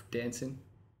involve dancing.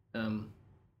 I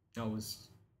was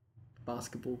a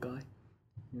basketball guy.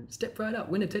 Step right up,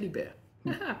 win a teddy bear.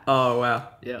 Oh wow.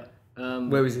 Yeah.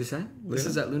 Where was this at? This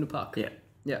is at Luna Park. Yeah.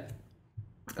 Yeah.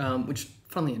 Which,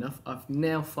 funnily enough, I've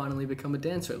now finally become a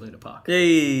dancer at Luna Park.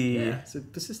 Yay! Yeah. So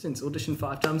persistence, audition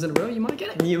 5 times in a row, you might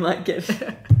get it. You might get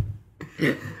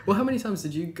it. Well, how many times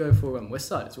did you go for West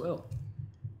Side as well?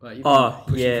 Like, you've been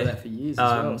pushing for that for years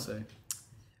as well. So.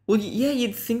 Well, yeah,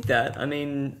 you'd think that. I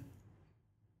mean,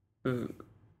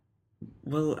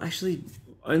 well, actually,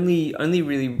 only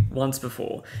really once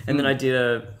before, and then I did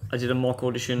a mock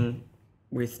audition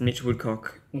with Mitch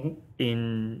Woodcock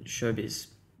in Showbiz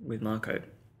with Marco.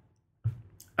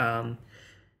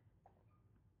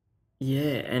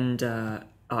 Yeah, and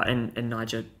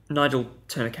Nigel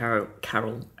Turner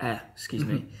Carroll. Excuse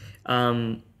me.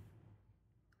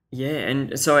 Yeah,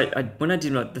 and so I when I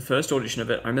did the first audition of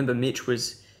it, I remember Mitch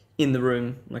was in the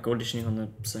room, like auditioning on the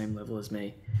same level as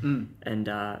me, and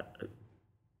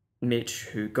Mitch,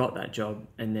 who got that job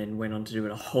and then went on to do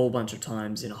it a whole bunch of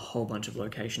times in a whole bunch of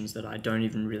locations that I don't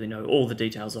even really know all the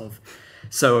details of,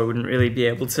 so I wouldn't really be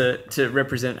able to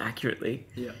represent accurately.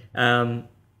 Yeah.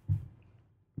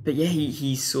 But yeah,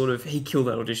 he killed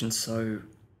that audition so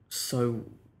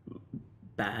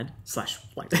bad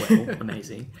 / like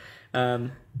amazing. Yeah,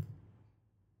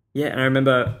 and I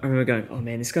remember going, oh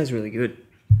man, this guy's really good,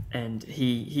 and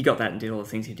he got that and did all the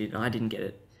things he did, and I didn't get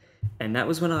it. And that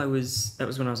was when I was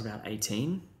about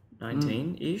 18,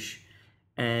 19-ish,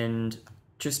 and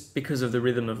just because of the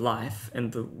rhythm of life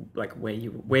and the like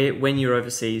when you're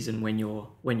overseas and when you're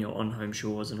on home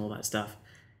shores and all that stuff,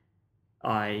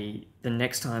 the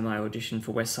next time I auditioned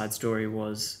for West Side Story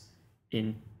was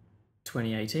in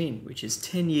 2018, which is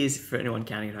 10 years, for anyone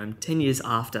counting at home, 10 years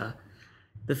after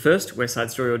the first West Side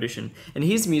Story audition. And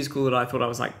here's a musical that I thought I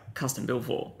was like custom built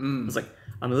for. I was like,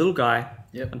 I'm a little guy,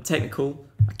 I'm technical,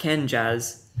 I can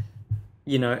jazz,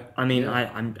 you know, I mean,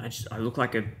 I look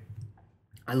like a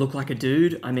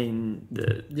dude. I mean,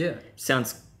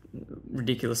 sounds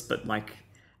ridiculous, but like,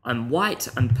 I'm white,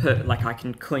 like I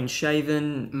can clean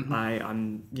shaven,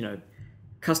 I'm, you know,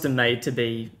 custom made to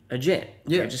be a jet.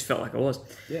 I just felt like I was.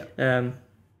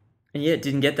 And yeah,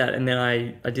 didn't get that. And then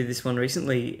I did this one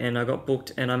recently and I got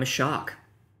booked and I'm a shark.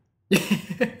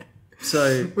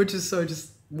 So which is so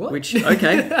just what? Which,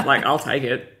 okay, like I'll take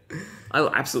it.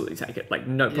 I'll absolutely take it. Like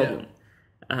no problem.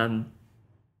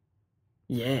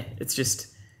 Yeah, it's just,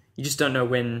 you just don't know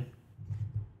when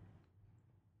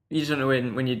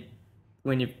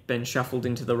you've been shuffled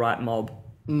into the right mob,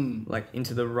 like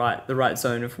into the right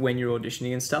zone of when you're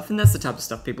auditioning and stuff. And that's the type of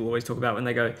stuff people always talk about when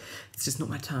they go, it's just not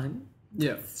my time.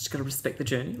 Yeah. Just got to respect the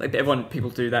journey. Like people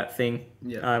do that thing,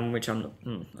 which I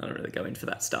don't really go in for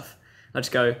that stuff.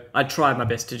 I tried my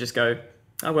best to just go,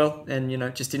 oh well, and you know,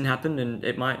 it just didn't happen, and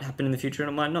it might happen in the future and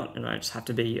it might not. And I just have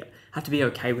to be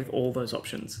okay with all those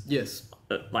options. Yes.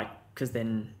 Because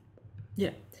then, yeah.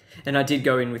 And I did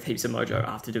go in with heaps of mojo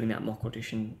after doing that mock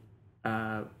audition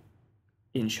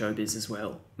in Showbiz as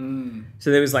well. So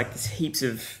there was like this heaps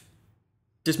of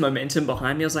just momentum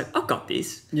behind me. I was like, I've got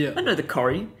this. Yeah. I know the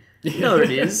Corrie. I know what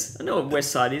it is. I know what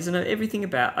West Side is. I know everything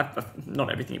about...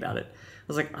 not everything about it. I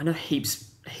was like, I know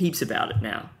heaps about it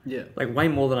now. Yeah. Like way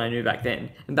more than I knew back then.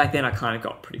 And back then I kind of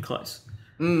got pretty close.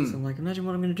 So I'm like, imagine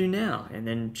what I'm going to do now. And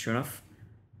then sure enough,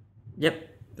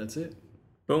 yep. That's it.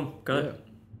 Boom. Got it.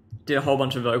 Did a whole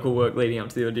bunch of vocal work leading up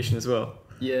to the audition as well.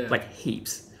 Yeah. Like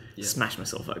heaps. Yeah. Smashed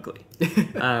myself vocally.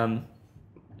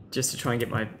 Just to try and get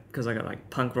because I got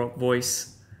like punk rock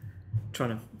voice,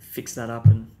 trying to fix that up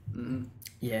and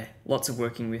yeah, lots of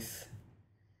working with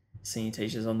senior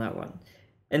teachers on that one.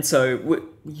 And so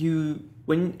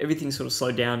when everything sort of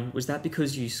slowed down, was that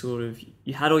because you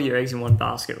had all your eggs in one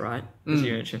basket, right? As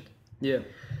you mentioned. Yeah.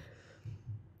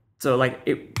 So like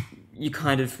you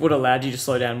kind of, what allowed you to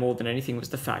slow down more than anything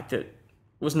was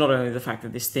not only the fact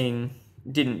that this thing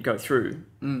didn't go through,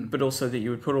 but also that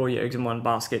you would put all your eggs in one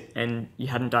basket and you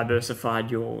hadn't diversified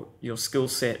your skill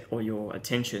set or your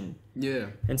attention. Yeah.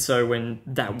 And so when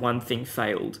that one thing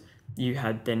failed, you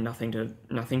had then nothing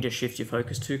to shift your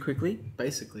focus to quickly.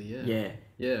 Basically, yeah. Yeah.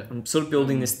 Yeah. I'm sort of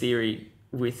building this theory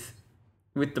with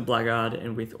the Blackguard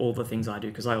and with all the things I do,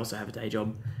 because I also have a day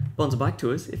job. Bonza Bike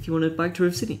Tours, if you want a bike tour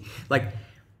of Sydney. Like,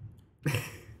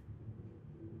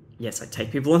 yes, I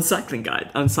take people on cycling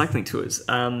tours.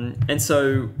 And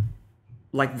so,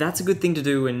 like, that's a good thing to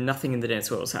do when nothing in the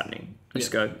dance world is happening. I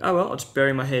just go, oh, well, I'll just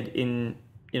bury my head in,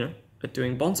 at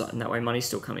doing Bonza, and that way money's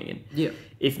still coming in. Yeah.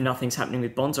 If nothing's happening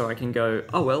with Bonza, I can go,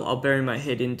 oh, well, I'll bury my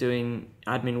head in doing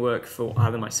admin work for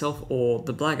either myself or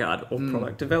the Blackguard or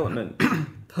product development,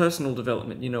 personal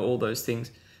development, all those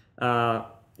things.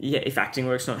 If acting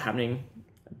work's not happening,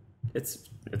 it's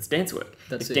dance work.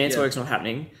 If dance work's not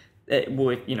happening,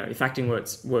 if acting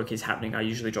work is happening, I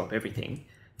usually drop everything.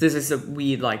 There's this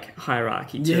weird like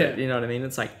hierarchy to it. You know what I mean?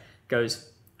 It's like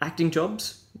goes acting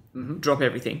jobs, drop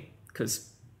everything because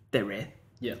they're rare.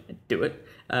 Yeah, do it.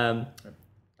 I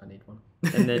need one.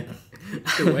 And then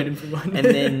still waiting for one.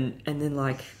 and then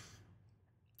like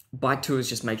bike tours,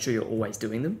 just make sure you're always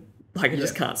doing them. Like I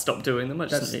just can't stop doing them. I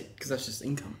just need, because that's just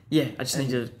income. yeah, I just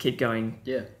need to keep going.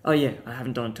 Yeah. Oh yeah, I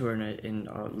haven't done a tour in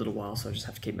a little while, so I just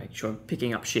have to keep making sure I'm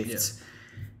picking up shifts.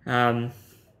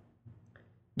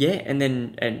 Yeah, and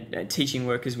then and teaching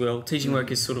work as well. Teaching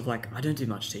work is sort of like, I don't do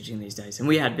much teaching these days, and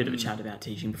we had a bit of a chat about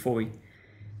teaching before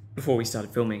we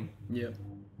started filming. Yeah.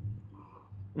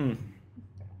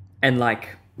 And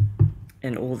like,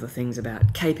 and all the things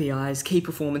about KPIs, key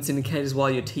performance indicators while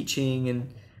you're teaching,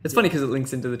 and it's funny because it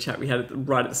links into the chat we had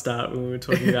right at the start when we were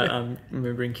talking about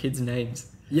remembering kids' names.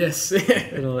 Yes.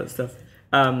 And all that stuff.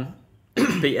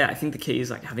 But yeah, I think the key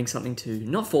is like having something to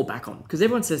not fall back on, because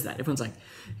everyone says that. Everyone's like,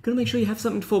 "You've got to make sure you have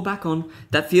something to fall back on."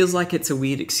 That feels like it's a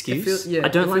weird excuse. I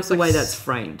don't like the way that's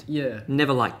framed. Yeah.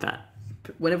 Never liked that.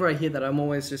 Whenever I hear that, I'm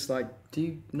always just like, "Do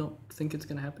you not think it's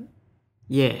gonna happen?"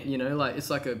 Yeah. You know, like it's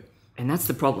like and that's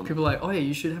the problem. people are like, "Oh yeah,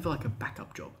 you should have like a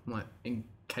backup job." I'm like, in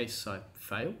case I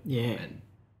fail. Yeah. And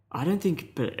I don't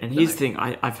think, and here's the thing,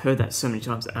 I've heard that so many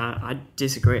times. I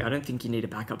disagree. I don't think you need a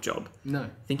backup job. no.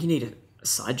 I think you need a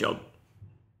side job.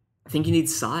 I think you need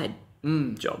side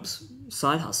jobs,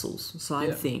 side hustles,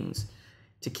 side things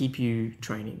to keep you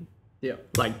training. Yeah.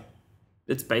 Like,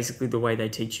 it's basically the way they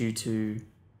teach you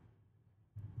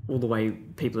the way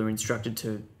people are instructed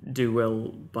to do well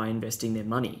by investing their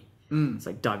money. It's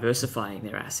like diversifying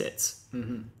their assets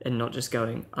and not just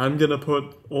going, I'm going to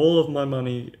put all of my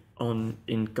money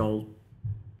in gold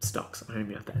stocks. I don't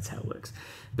even know if that's how it works,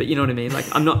 but you know what I mean? Like,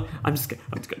 I'm just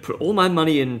going to put all my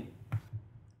money in,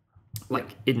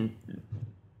 like, in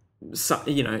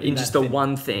just the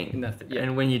one thing.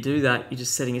 And when you do that, you're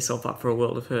just setting yourself up for a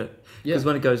world of hurt. Because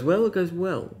when it goes well, it goes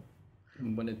well.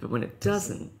 But when it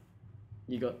doesn't,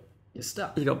 you're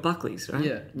stuck. You got Buckleys, right?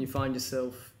 Yeah, and you find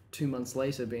yourself 2 months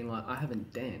later being like, I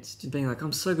haven't danced. Being like,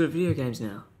 I'm so good at video games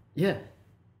now. Yeah.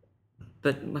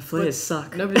 But my flares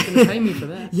suck. Nobody's going to pay me for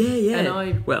that. Yeah. And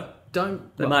I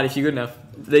don't... They might if you're good enough.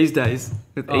 These days,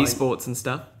 with esports and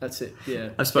stuff. That's it, yeah.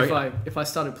 If I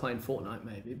started playing Fortnite,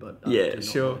 maybe, but I do not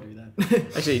sure. want to do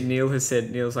that. Actually,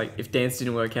 Neil's like, if dance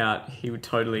didn't work out, he would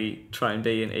totally try and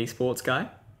be an esports guy.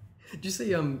 Did you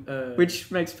see...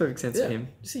 which makes perfect sense for him.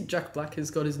 Did you see Jack Black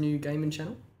has got his new gaming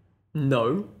channel?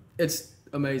 No. It's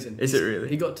amazing. Is it really?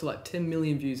 He got to like 10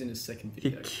 million views in his second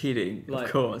video. You're kidding. Like,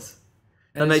 of course.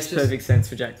 That makes perfect sense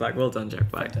for Jack Black. Well done,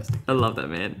 Jack Black. Fantastic. I love that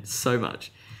man so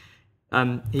much.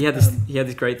 He had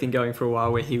this great thing going for a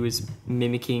while where he was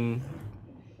mimicking.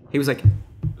 He was like,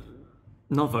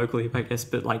 not vocally, I guess,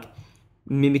 but like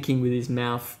mimicking with his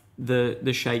mouth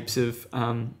the shapes of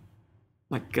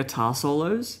like guitar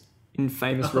solos in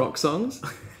famous rock songs.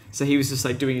 So he was just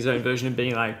like doing his own version of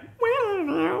being like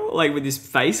with his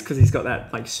face, because he's got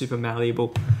that like super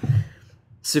malleable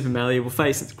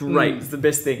face. It's great. It's the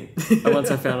best thing. And once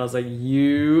I found, I was like,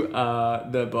 you are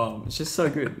the bomb. It's just so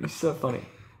good. It's so funny.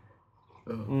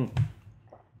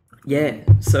 Yeah.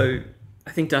 So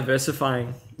I think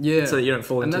diversifying. Yeah. So that you don't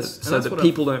fall into, so that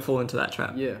people don't fall into that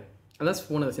trap. Yeah. And that's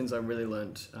one of the things I really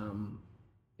learned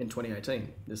in 2018,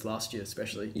 this last year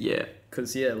especially. Yeah.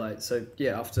 Because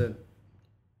after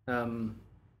I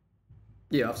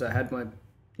had my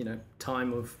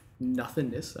time of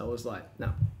nothingness, I was like,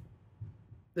 no,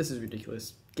 this is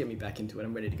ridiculous. Get me back into it.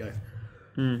 I'm ready to go.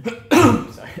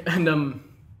 Sorry.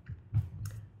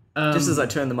 And just as I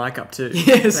turn the mic up too.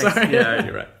 Yeah, sorry. Yeah,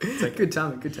 you're right. It's like, good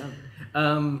timing.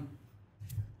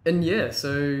 And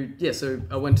so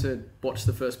I went to watch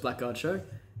the first Blackguard show,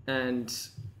 and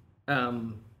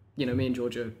me and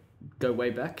Georgia go way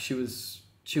back. She was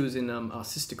in our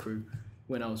sister crew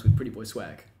when I was with Pretty Boy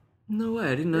Swag. No way,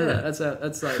 I didn't know that.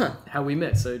 That's like how we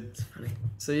met. So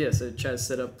Chaz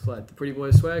set up like the Pretty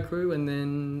Boy Swag crew, and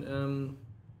then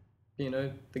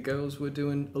the girls were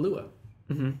doing Allure.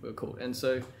 We were called, and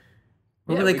so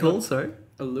what were they called? Sorry,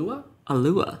 Allure.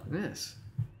 Allure. Yes.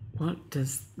 What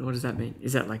does that mean?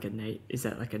 Is that like a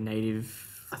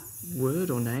native word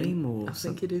or name or? I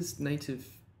think it is native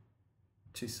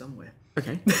to somewhere.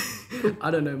 Okay.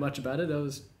 I don't know much about it.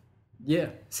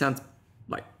 Sounds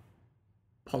like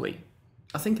Polly.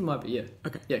 I think it might be, yeah.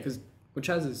 Okay. Yeah, because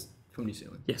Chaz is from New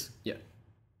Zealand. Yes. Yeah.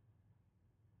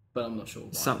 But I'm not sure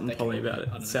why. Something Polly about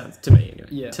it. Sounds to me anyway.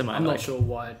 Yeah. To my I'm not sure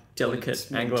why.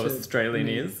 Delicate Anglo-Australian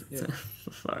ears. Yeah.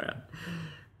 Far out.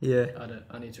 Yeah.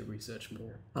 I need to research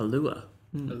more. Allure.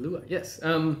 Allure, yes.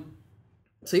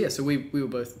 So we were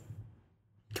both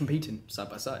competing side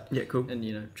by side. Yeah, cool.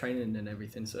 And training and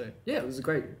everything. So yeah, it was a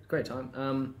great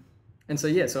time.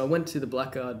 So I went to the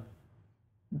Blackguard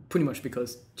pretty much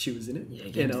because she was in it. Yeah,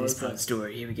 get into this part of the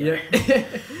story. Here we go. Yeah.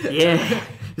 Yeah.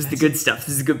 This is the good stuff.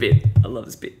 This is a good bit. I love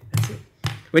this bit. That's it.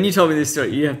 When you told me this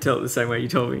story, you have to tell it the same way you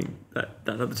told me that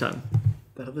other time.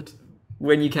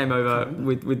 when you came over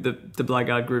with the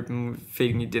Blackguard group and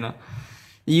feeding you dinner.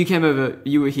 You came over.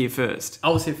 You were here first. I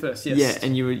was here first. Yes. Yeah,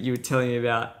 and you were telling me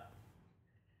about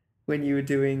when you were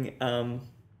doing.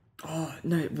 Oh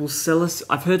no! Well, Cella's.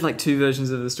 I've heard like 2 versions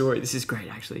of the story. This is great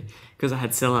actually because I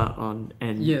had Cella on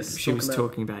and she was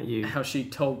talking about you. How she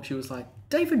was like,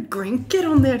 David Green, get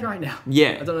on there right now.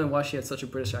 Yeah. I don't know why she had such a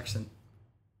British accent.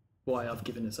 Why I've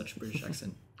given her such a British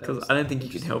accent. Because I don't think you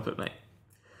could help it, mate.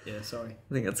 Yeah, sorry.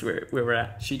 I think that's where we're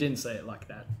at. She didn't say it like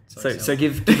that. Sorry, so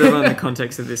give everyone the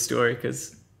context of this story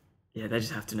because, yeah, they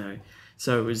just have to know.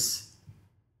 So it was,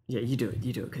 yeah, you do it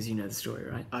because you know the story,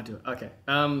 right? I do it. Okay.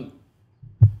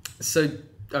 So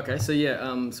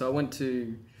I went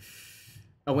to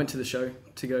the show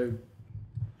to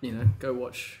go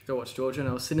watch Georgia, and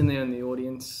I was sitting there in the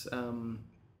audience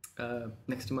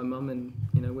next to my mum, and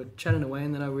we're chatting away,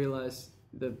 and then I realised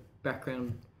the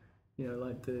background,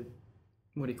 like the,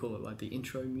 what do you call it, like the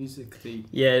intro music,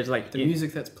 it's like the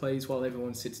music that plays while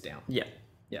everyone sits down. Yeah,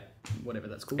 whatever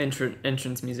that's called.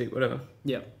 Entrance music, whatever.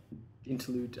 Yeah,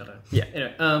 interlude. I don't know. Yeah.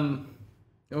 Anyway,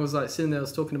 I was like sitting there, I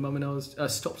was talking to mum, and I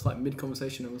stopped like mid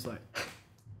conversation. I was like,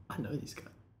 I know this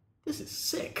guy. This is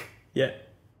sick. Yeah.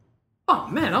 Oh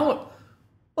man,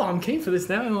 I'm keen for this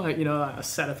now. And like, I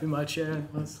sat up in my chair and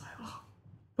I was like, oh,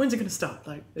 when's it gonna start?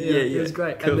 Like, it was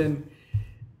great. Cool. And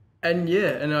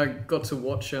I got to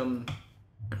watch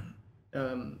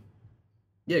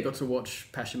got to watch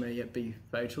Passion May Yet Be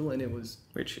Fatal, and it was,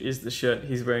 which is the shirt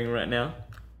he's wearing right now.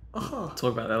 Oh,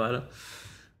 talk about that later.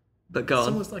 But go on. It's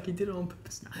almost like he did it on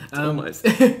purpose. Almost.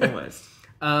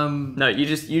 No, you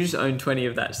just own 20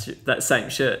 of that same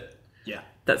shirt. Yeah,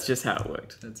 that's just how it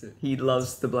worked. That's it. He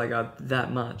loves the Blackguard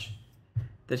that much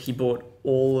that he bought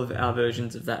all of our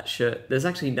versions of that shirt. There's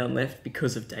actually none left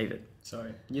because of David.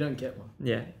 Sorry, you don't get one.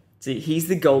 Yeah, see, he's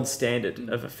the gold standard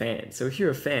of a fan. So if you're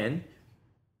a fan,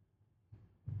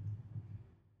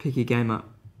 pick your game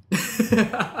up.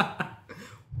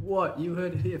 What? You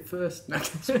heard it here first.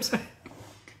 That's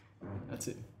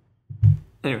it.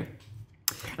 Anyway.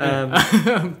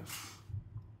 But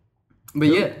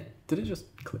yeah, did it just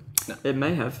click? No. It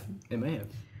may have. Okay.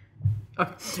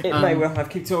 It may well have.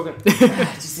 Keep talking.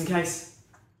 Just in case.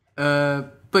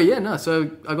 But yeah, no,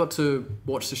 so I got to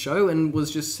watch the show and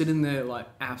was just sitting there like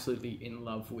absolutely in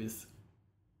love with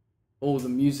all the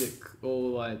music,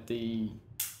 all like the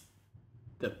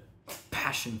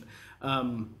passion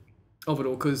of it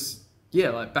all. Because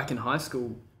like back in high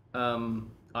school,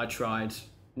 I tried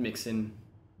mixing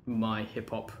my hip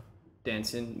hop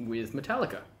dancing with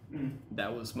Metallica.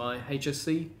 That was my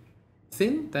HSC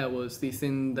thing. That was the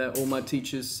thing that all my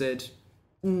teachers said,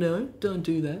 no, don't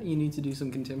do that. You need to do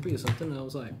some contemporary or something. And I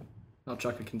was like, I'll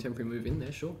chuck a contemporary move in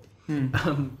there, sure.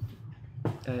 And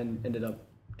ended up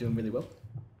doing really well.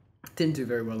 Didn't do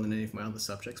very well in any of my other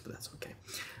subjects, but that's okay.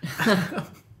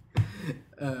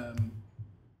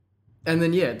 And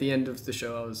then at the end of the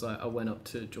show, I went up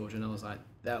to Georgia and I was like,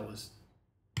 that was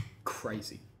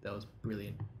crazy. That was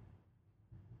brilliant.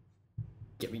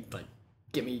 Get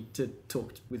me to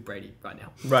talk with Brady right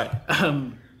now. Right.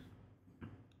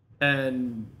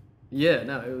 And yeah,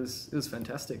 no, it was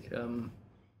fantastic.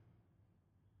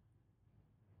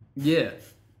 It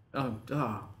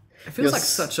feels like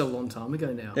such a long time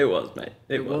ago now. It was, mate.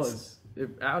 It was.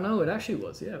 I don't know, it actually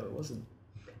was. Yeah, it wasn't.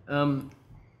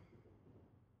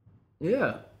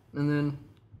 Yeah, and then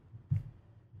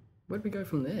where'd we go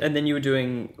from there? And then you were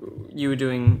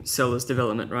doing Sellers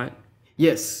development, right?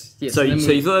 Yes. So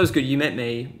you thought that was good. You met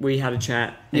me. We had a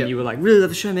chat, and you were like, "Really love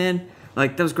the show, man!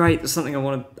 Like that was great. There's something I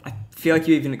wanted." I feel like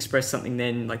you even expressed something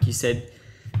then, like you said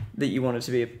that you wanted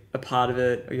to be a part of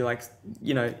it, or you're like,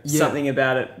 something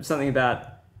about it, something about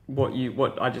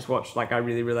what I just watched, like I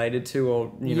really related to,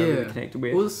 or really connected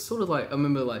with. It was sort of like I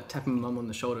remember like tapping my mum on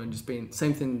the shoulder and just being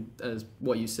same thing as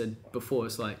what you said before.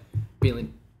 It's like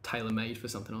feeling tailor-made for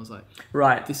something. I was like,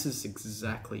 right, this is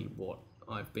exactly what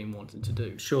I've been wanting to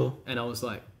do. Sure. And I was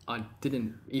like, I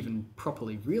didn't even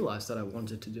properly realize that I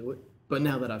wanted to do it, but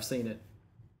now that I've seen it,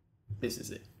 this is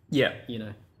it. Yeah.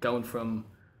 Going from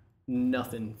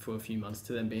nothing for a few months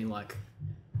to then being like,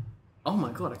 oh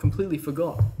my God, I completely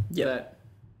forgot that.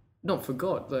 Not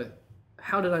forgot, but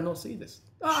how did I not see this?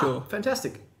 Sure.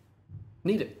 Fantastic.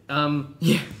 Need it. And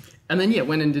then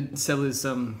went and did Sellers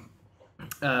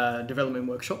development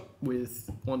workshop with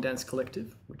One Dance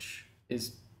Collective, which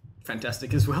is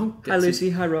fantastic as well. Hi Lucy,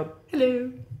 hi Rob.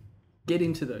 Hello. Get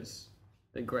into those.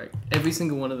 They're great. Every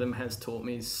single one of them has taught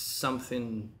me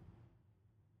something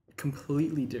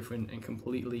completely different and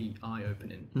completely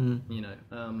eye-opening.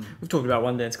 We've talked about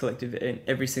One Dance Collective in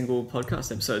every single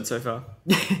podcast episode so far.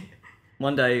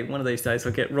 one day, one of these days,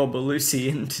 I'll get Rob or Lucy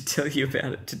in to tell you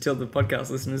about it, to tell the podcast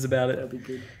listeners about it. That'd be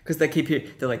good. Because they're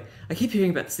like, I keep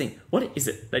hearing about this thing. What is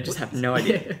it? They just have no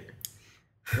idea.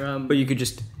 But you could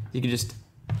just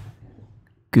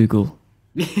Google.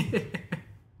 That's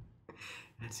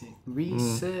it.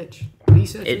 Research.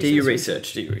 Research. Do your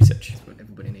research. Do your research. That's what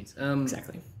everybody needs.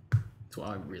 Exactly. That's what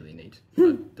I really need.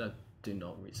 I do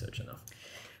not research enough.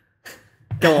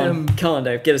 Come on,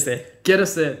 Dave. Get us there. Get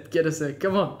us there.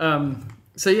 Come on.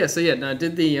 So yeah. No, I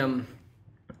did the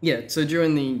So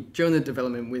during the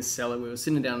development with Seller, we were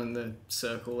sitting down in the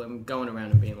circle and going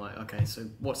around and being like, okay, so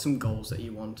what's some goals that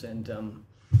you want? And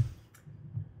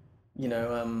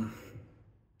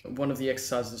one of the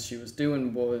exercises she was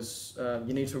doing was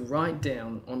you need to write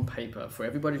down on paper for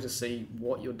everybody to see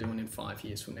what you're doing in 5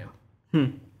 years from now.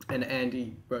 And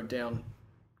Andy wrote down,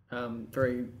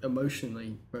 very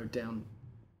emotionally wrote down,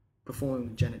 performing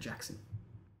with Janet Jackson.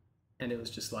 And it was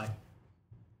just like,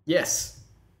 yes,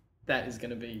 that's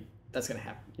going to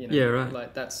happen. Yeah, right.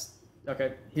 Like that's,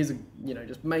 okay, here's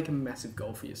just make a massive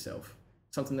goal for yourself.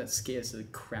 Something that scares the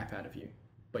crap out of you,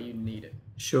 but you need it.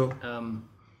 Sure.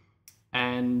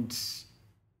 And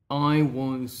I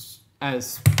was,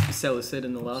 as Seller said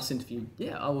in the last interview,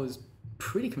 I was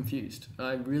pretty confused.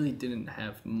 I really didn't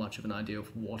have much of an idea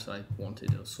of what I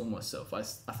wanted or saw myself. I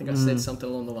think I said something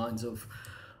along the lines of,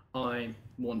 I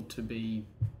want to be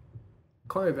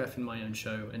choreographing my own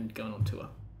show and going on tour.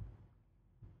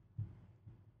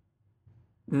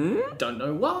 Don't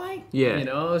know why. Yeah.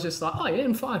 I was just like, oh yeah,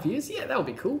 in 5 years, that would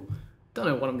be cool. Don't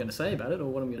know what I'm going to say about it or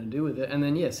what I'm going to do with it. And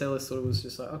then, Seller sort of was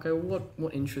just like, okay, well,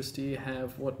 what interests do you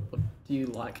have? What do you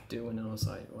like doing? And I was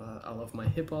like, well, I love my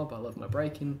hip hop. I love my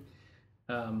breaking.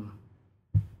 I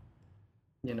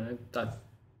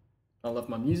love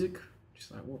my music.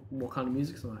 Just like, what kind of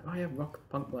music? So I'm like, oh yeah, rock,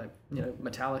 punk, like,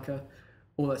 Metallica,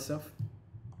 all that stuff.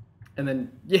 And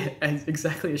then,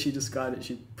 exactly as she described it,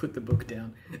 she put the book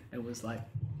down and was like,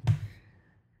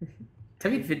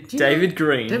 David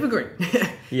Green. David Green.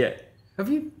 Yeah.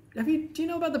 Do you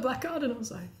know about the Blackguard? And I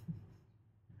was like,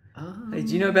 hey,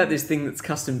 do you know about this thing that's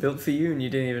custom built for you? And you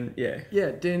didn't even,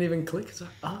 didn't even click. It's like,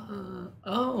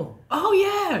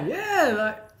 yeah,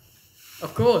 like,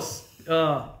 of course.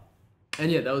 And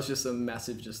that was just a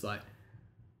massive, just like,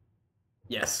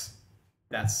 yes,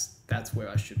 that's where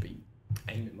I should be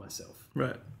aiming myself.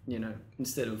 Right.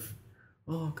 Instead of,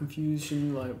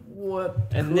 confusion, like, what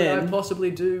and could then, I possibly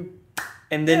do?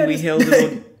 And then we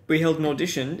held an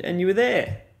audition and you were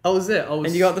there. I was there. And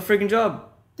you got the freaking job.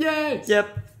 Yes.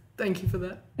 Yep. Thank you for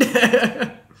that.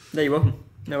 No, you're welcome.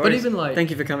 No worries. But even like,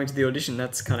 thank you for coming to the audition.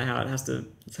 That's kind of how it has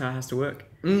to work.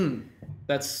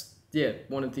 That's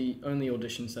one of the only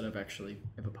auditions that I've actually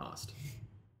ever passed.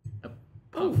 That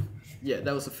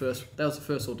was the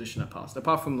first audition I passed.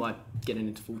 Apart from like getting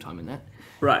into full time in that.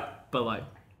 Right. But like,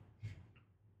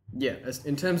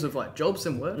 in terms of like jobs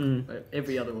and work,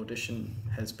 every other audition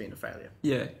has been a failure.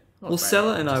 Yeah. Well,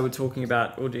 Seller and I were talking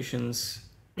about auditions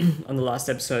on the last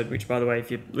episode, which, by the way, if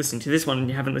you're listening to this one and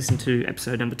you haven't listened to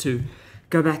episode number 2,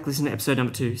 go back, listen to episode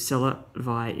number 2. Seller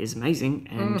Vi is amazing,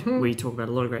 and we talk about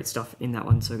a lot of great stuff in that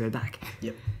one, so go back.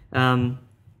 Yep.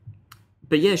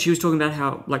 But yeah, she was talking about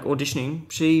how, like, auditioning,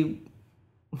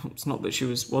 it's not that she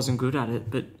wasn't good at it,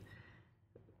 but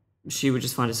she would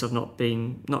just find herself not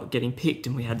getting picked,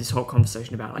 and we had this whole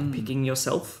conversation about, like, picking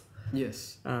yourself.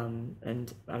 Yes.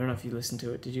 And I don't know if you listened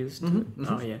to it. Did you listen to it?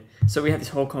 Oh, yeah. So we had this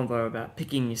whole convo about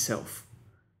picking yourself,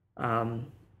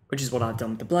 which is what I've done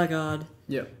with the Blackguard.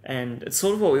 Yeah. And it's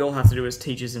sort of what we all have to do as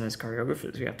teachers and as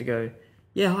choreographers. We have to go,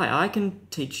 hi, I can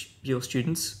teach your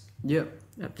students. Yeah.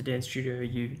 At the dance studio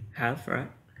you have,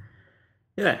 right?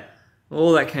 Yeah.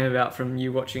 All that came about from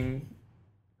you watching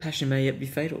Passion May Yet Be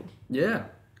Fatal. Yeah.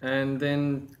 And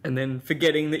then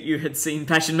forgetting that you had seen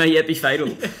Passion May Yet Be Fatal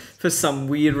for some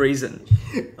weird reason.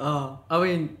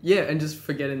 and just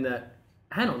forgetting that,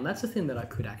 hang on, that's a thing that I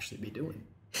could actually be doing.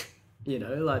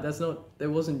 Like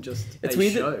there wasn't just it's a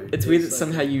weird show. It's weird that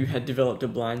somehow you had developed a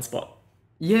blind spot.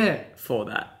 Yeah. For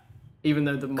that. Even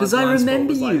though my because I blind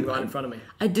remember spot was you like right in front of me.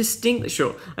 I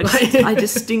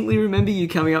distinctly remember you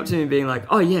coming up to me and being like,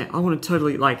 oh yeah, I want to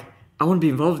totally, like, I want to be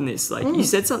involved in this. Like, you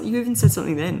said something, you even said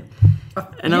something then.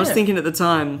 And I was thinking at the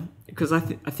time, because I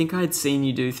think I had seen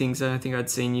you do things, and I think I'd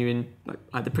seen you in like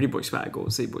either Pretty Boy Swag or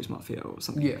Sea Boys Mafia or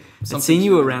something. Yeah. I'd seen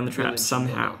you around the trap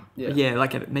somehow. Yeah,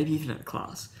 like maybe even at a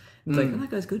class. It's like, oh, that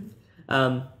guy's good.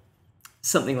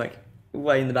 Something like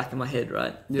way in the back of my head,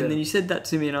 right? Yeah. And then you said that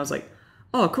to me and I was like,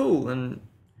 oh, cool. And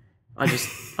I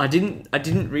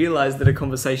didn't realize that a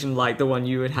conversation like the one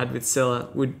you had with Seller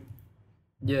would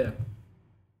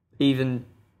even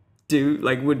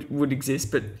would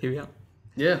exist, but here we are.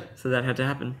 Yeah. So that had to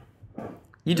happen.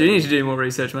 You do need to do more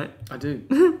research, mate. I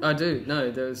do. I do. No,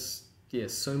 there's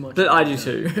so much. But I do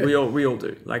too. We all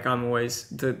do. Like I'm always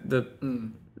the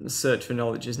search for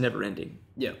knowledge is never ending.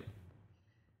 Yeah.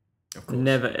 Of course.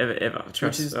 Never ever. Trust.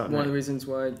 Which is one of the reasons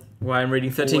why I'm reading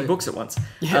 13 books at once.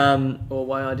 Yeah. Or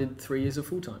why I did 3 years of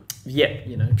full time. Yeah.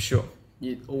 You know. Sure.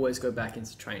 You always go back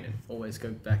into training. Always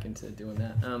go back into doing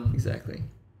that. Exactly.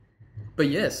 But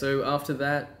yeah. So after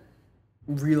that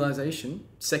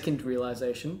second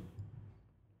realization,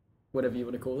 whatever you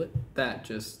want to call it, that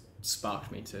just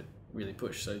sparked me to really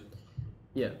push. So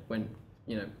yeah, when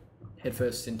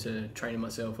headfirst into training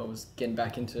myself, I was getting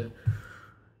back into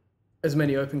as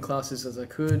many open classes as I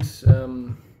could.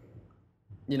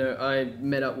 I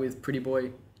met up with Pretty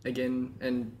Boy again,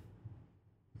 and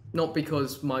not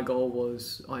because my goal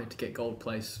was I had to get gold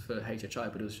place for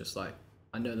HHI, but it was just like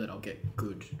I know that I'll get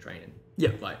good training.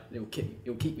 Yeah, like it'll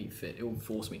keep me fit. It will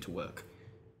force me to work,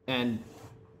 and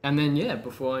then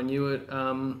before I knew it,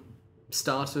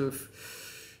 start of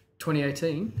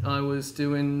 2018, I was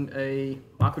doing a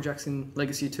Michael Jackson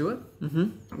Legacy tour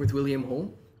with William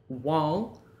Hall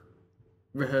while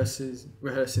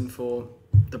rehearsing for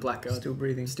the Blackguard.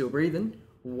 Still breathing.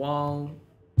 While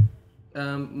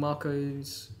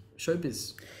Marco's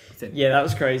showbiz thing. Yeah, that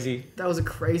was crazy. That was a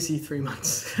crazy 3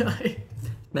 months.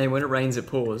 Man, when it rains, it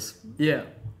pours. Yeah,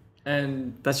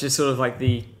 and that's just sort of like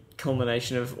the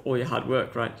culmination of all your hard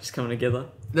work, right? Just coming together.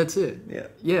 That's it.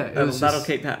 Yeah. That'll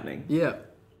keep happening. Yeah,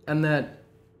 and that.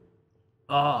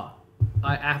 I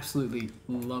absolutely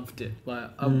loved it. Like,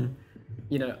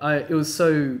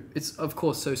 it's of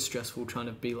course so stressful trying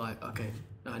to be like, okay,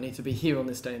 I need to be here on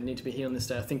this day. I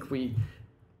think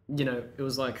it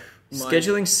was like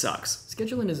scheduling sucks.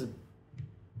 Scheduling is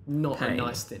not Pain. a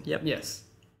nice thing. Yep. Yes,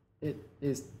 it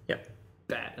is. Yep.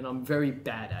 Bad, and I'm very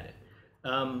bad at it.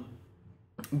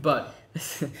 But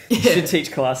you should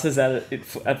teach classes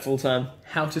at full time.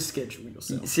 How to schedule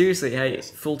yourself. Seriously, hey,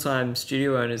 full-time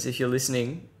studio owners, if you're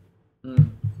listening,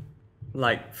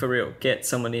 like for real, get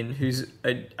someone in who's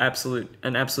an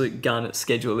absolute gun at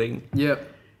scheduling. Yep.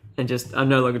 And just, I'm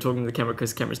no longer talking to the camera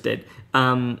because the camera's dead.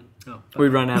 We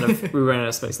run out of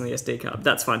space on the SD card.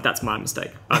 That's fine. That's my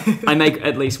mistake. I make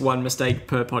at least one mistake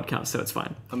per podcast, so it's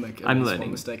fine. I'm learning.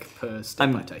 One mistake per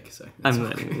step I take. So I'm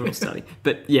learning. We're all studying.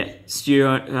 But yeah,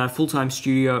 full-time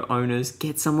studio owners,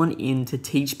 get someone in to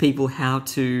teach people how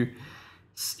to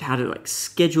like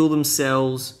schedule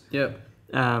themselves. Yep.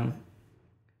 How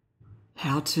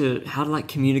to like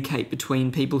communicate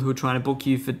between people who are trying to book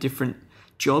you for different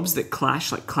jobs that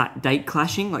clash, like date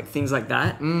clashing, like things like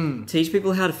that. Teach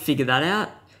people how to figure that out,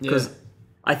 because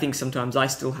I think sometimes I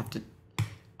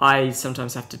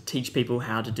sometimes have to teach people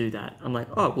how to do that. I'm like,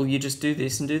 oh, well, you just do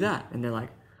this and do that, and they're like,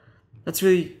 that's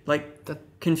really like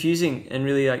confusing and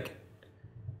really like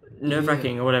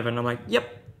nerve-wracking or whatever, and I'm like,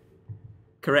 yep,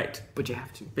 correct, but you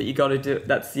have to, but you got to do it.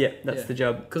 That's the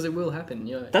job, because it will happen.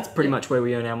 That's pretty much where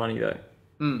we earn our money though.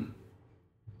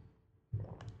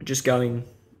 Just going,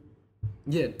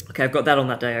 okay, I've got that on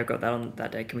that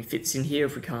day. Can we fit this in here?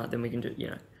 If we can't, then we can do,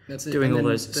 that's it. Doing all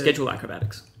those schedule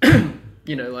acrobatics.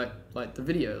 Like the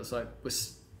videos, like we're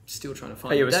still trying to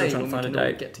find a day when we can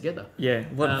all get together. Yeah.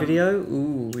 What video?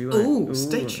 Ooh,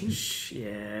 stay tuned.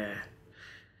 Yeah.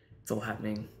 It's all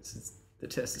happening. It's the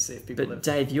test to see if people But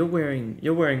Dave, you're wearing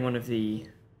one of like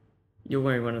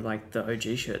the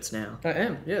OG shirts now. I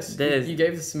am, yes. You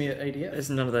gave this to me at ADF. There's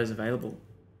none of those available.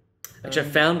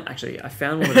 Actually, I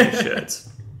found one of those shirts.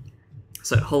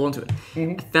 So hold on to it.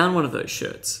 I found one of those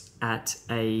shirts at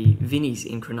a Vinnie's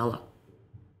in Cronulla.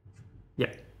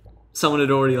 Yeah. Someone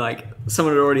had already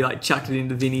chucked it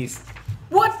into Vinnie's.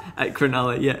 What? At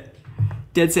Cronulla, yeah.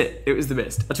 Dead set. It was the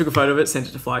best. I took a photo of it, sent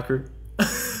it to Fly Crew.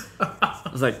 I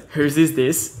was like, whose is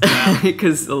this?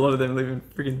 Because a lot of them live in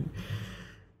freaking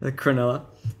Cronulla.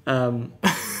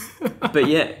 But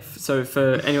yeah, so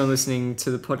for anyone listening to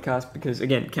the podcast, because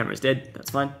again, camera's dead, that's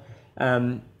fine.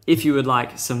 If you would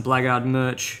like some Blackguard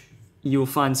merch, you'll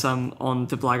find some on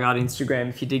the Blackguard Instagram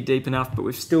if you dig deep enough, but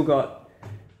we've still got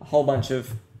a whole bunch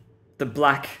of the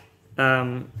black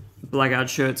Blackguard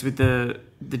shirts with the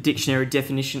dictionary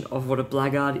definition of what a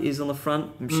blackguard is on the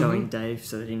front. I'm showing Dave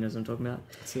so that he knows what I'm talking about.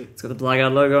 That's it. It's got the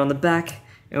Blackguard logo on the back.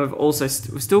 And we've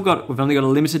only got a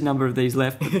limited number of these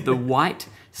left, but the white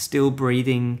still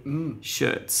breathing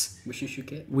shirts. Which you should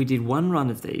get. We did one run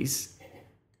of these.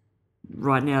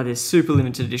 Right now, they're super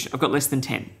limited edition. I've got less than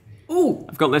 10. Ooh!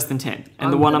 I've got less than 10.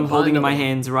 And the one I'm holding in my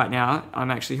hands right now, I'm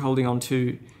actually holding on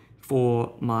to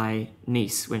for my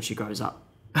niece when she grows up.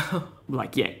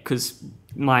 Because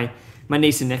my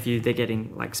niece and nephew, they're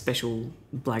getting like special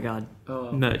Blackguard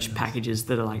Oh, merch nice. packages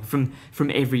that are like from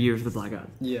every year of the Blackguard.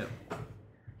 Yeah.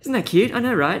 Isn't that cute? I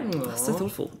know, right? Aw. That's so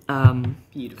thoughtful.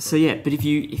 Beautiful. So yeah, but if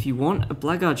you want a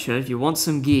Blackguard shirt, if you want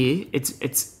some gear,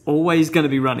 it's always going to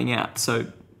be running out. So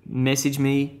message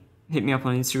me, hit me up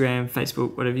on Instagram,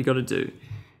 Facebook, whatever you got to do.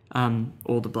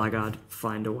 Or the Blackguard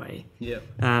find a way. Yeah.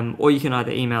 Or you can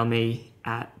either email me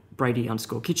at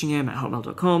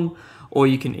brady_kitchingham@hotmail.com, or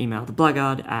you can email the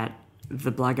Blackguard at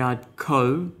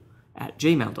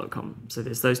theblackguardco@gmail.com. So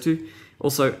there's those two.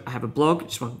 Also, I have a blog.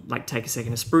 Just want to take a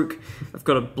second to spruik. I've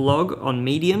got a blog on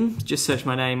Medium. Just search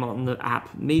my name on the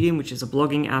app Medium, which is a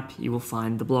blogging app. You will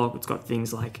find the blog. It's got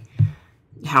things like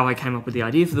how I came up with the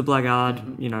idea for the Blackguard,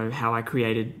 how I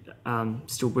created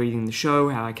Still Breathing the show,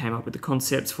 how I came up with the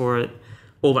concepts for it,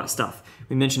 all that stuff.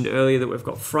 We mentioned earlier that we've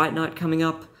got Fright Night coming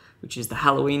up, which is the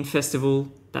Halloween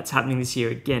festival. That's happening this year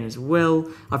again as well.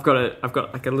 I've got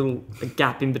like a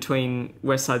gap in between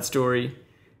West Side Story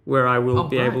where I will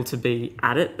be able to be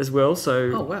at it as well.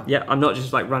 So yeah, I'm not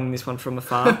just running this one from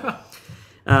afar.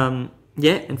 And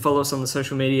follow us on the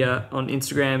social media. On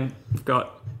Instagram, we've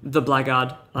got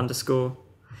 @theblackguard_.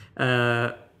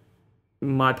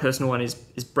 My personal one is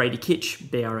Brady Kitch,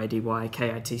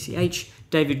 BradyKitch.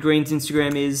 David Green's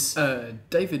Instagram is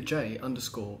David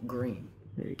J_Green.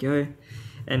 There you go.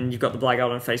 And you've got the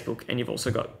Blackguard on Facebook, and you've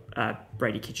also got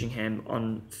Brady Kitchingham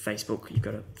on Facebook. You've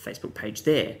got a Facebook page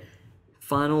there.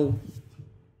 Final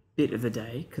bit of the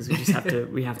day, because we just have to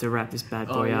wrap this bad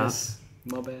boy up. Yes.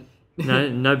 My bad.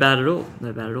 No bad at all.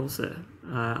 No bad at all, sir.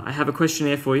 I have a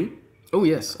questionnaire for you. Oh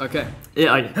yes. Okay.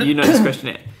 Yeah, you know this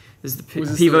questionnaire. This is the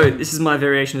Pivo. This is my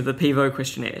variation of the Pivo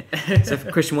questionnaire. So,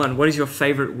 for question 1, what is your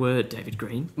favourite word, David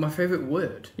Green? My favourite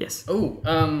word. Yes. Oh.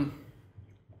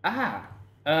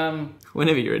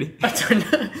 Whenever you're ready. I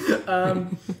don't know.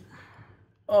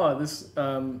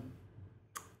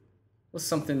 What's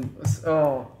something?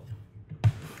 I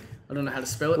don't know how to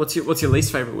spell it. What's your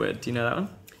least favourite word? Do you know that one?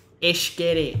 Ish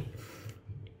get it.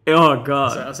 Oh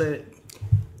God. So I'll say it.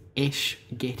 Ish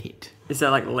get it. Is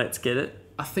that like let's get it?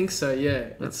 I think so. Yeah.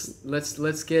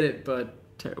 Let's get it, but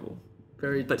terrible.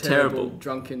 But terrible.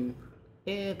 Drunken.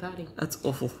 Yeah, party. That's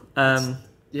awful.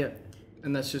 Yeah.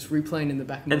 And that's just replaying in the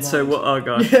back of my mind. So what? Oh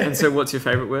God. Yeah. And so what's your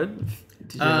favourite word?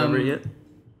 Did you remember it yet?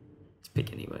 Just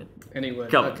pick any word. Any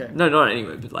word. Come okay. on. No, not any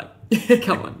word, but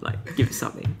come on, give it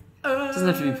something. It doesn't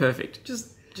have to be perfect.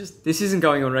 Just. This isn't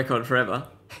going on record forever.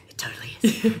 It totally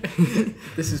is.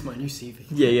 This is my new CV.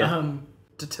 Yeah.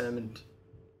 Determined.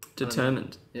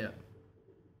 Yeah.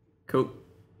 Cool.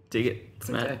 Dig it. It's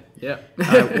okay. mad. Yeah.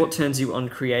 What turns you on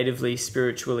creatively,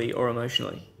 spiritually, or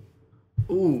emotionally?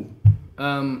 Ooh.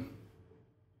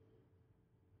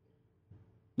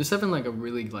 Just having a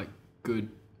really good,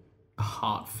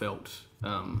 heartfelt,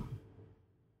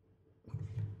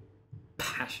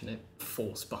 passionate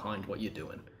force behind what you're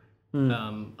doing.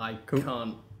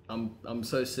 Can't. I'm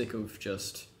so sick of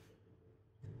just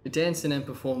dancing and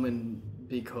performing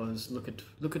because look at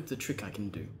the trick I can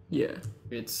do. Yeah.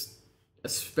 It's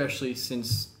especially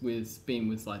since being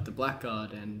with the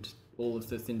Blackguard and all of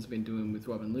the things I've been doing with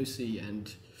Rob and Lucy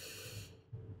and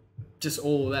just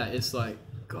all of that. It's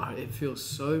God, it feels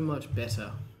so much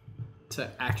better to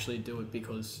actually do it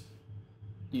because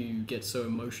you get so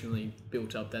emotionally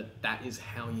built up that is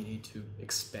how you need to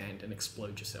expand and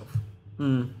explode yourself.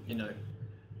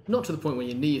 Not to the point where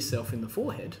you knee yourself in the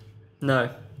forehead. No.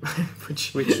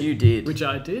 which you did. Which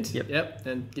I did. Yep.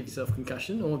 And give yourself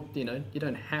concussion, or you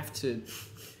don't have to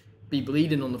be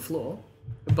bleeding on the floor,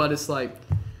 but it's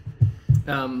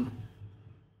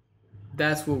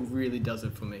that's what really does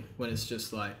it for me when it's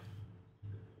just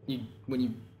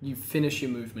when you finish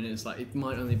your movement, it's it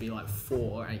might only be 4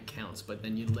 or 8 counts, but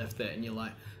then you're left there and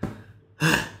you're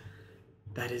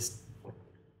that is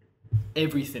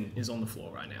everything is on the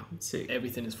floor right now. Sick.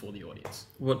 Everything is for the audience.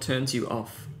 What turns you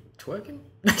off? Twerking.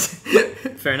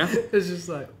 Fair enough. It's just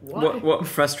why? What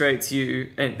frustrates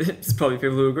you, and there's probably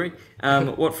people who agree.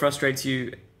 What frustrates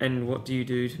you, and what do you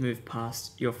do to move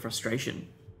past your frustration?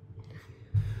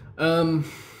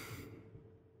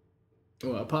 Well,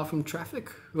 apart from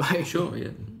traffic, Sure, yeah.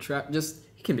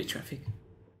 It can be traffic.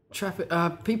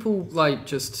 People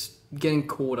just getting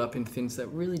caught up in things that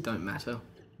really don't matter.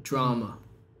 Drama,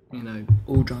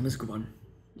 All drama's a good one.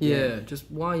 Yeah,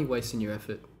 just why are you wasting your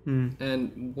effort?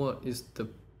 And what is the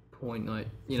point?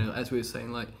 As we were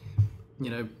saying,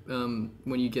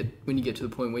 when you get to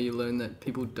the point where you learn that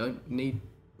people don't need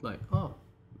oh,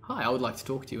 hi, I would like to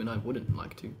talk to you, and I wouldn't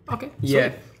like to. Okay, yeah.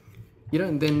 So you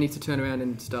don't then need to turn around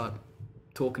and start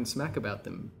talking smack about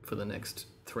them for the next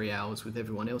 3 hours with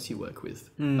everyone else you work with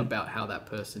about how that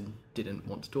person didn't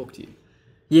want to talk to you.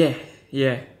 Yeah.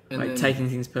 And like then, taking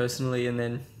things personally and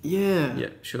then... Yeah. Yeah,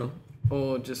 sure.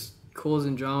 Or just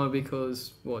causing drama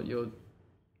because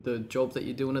the job that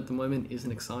you're doing at the moment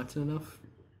isn't exciting enough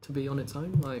to be on its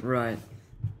own. Like, Right.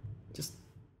 just,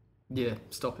 yeah,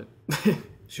 stop it.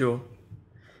 Sure.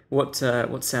 What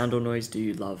sound or noise do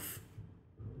you love?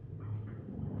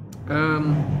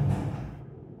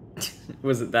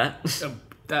 Was it that?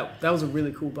 That was a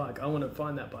really cool bike. I want to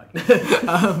find that bike.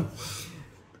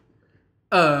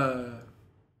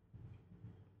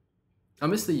 I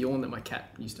miss the yawn that my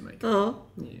cat used to make. Oh,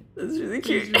 Yeah. that's really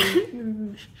cute.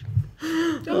 I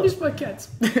miss my cats.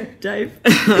 Dave,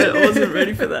 I wasn't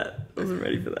ready for that. I wasn't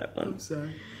ready for that one. I'm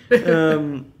sorry.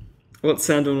 What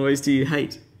sound or noise do you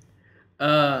hate?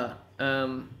 The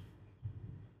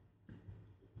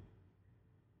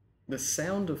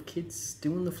sound of kids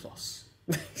doing the floss.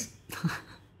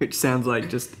 Which sounds like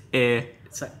just air.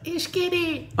 It's like, ish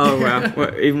kitty. Oh wow!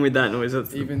 Well, even with that noise,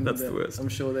 that's Even the worst. I'm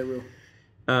sure they will.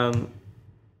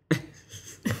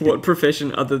 What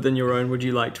profession other than your own would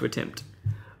you like to attempt?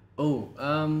 I've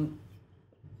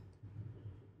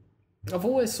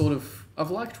always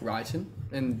I've liked writing,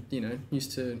 and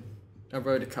I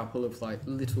wrote a couple of like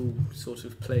little sort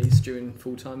of plays during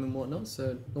full time and whatnot.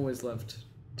 So always loved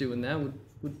doing that.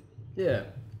 Yeah.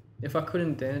 If I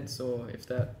couldn't dance, or if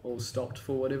that all stopped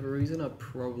for whatever reason, I'd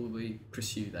probably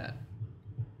pursue that.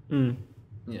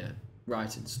 Yeah,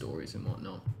 writing stories and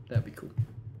whatnot. That'd be cool.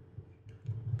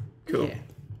 Cool.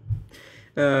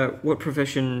 Yeah. What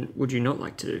profession would you not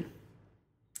like to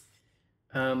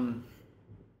do?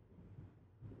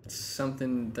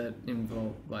 Something that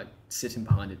involved like sitting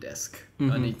behind a desk.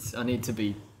 Mm-hmm. I need to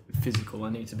be physical. I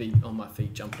need to be on my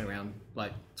feet, jumping around.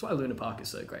 Like, that's why Luna Park is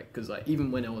so great, because like even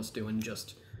when I was doing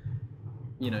just,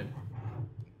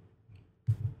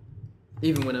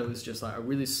 even when it was just like a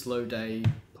really slow day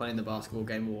playing the basketball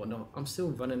game or whatnot, I'm still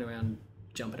running around,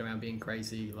 jumping around, being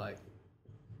crazy. Like,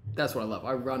 that's what I love.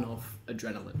 I run off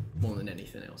adrenaline more than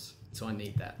anything else, so I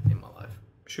need that in my life.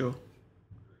 Sure.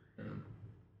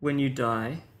 When you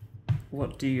die,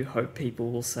 what do you hope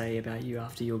people will say about you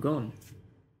after you're gone?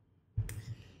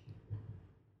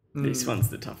 This one's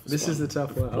the toughest This one. is the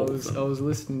tough one. I Awesome. was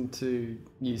listening to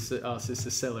our sister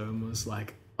Stella and was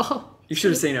like, oh, You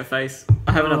should have seen her face.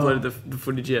 I haven't uploaded the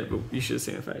footage yet, but you should have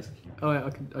seen her face. oh,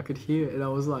 I could hear it, and I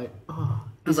was like, oh.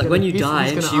 I was like, when you die,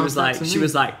 and she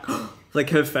was like, like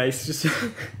her face just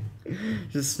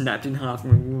just snapped in half,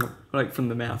 like from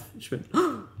the mouth. She went,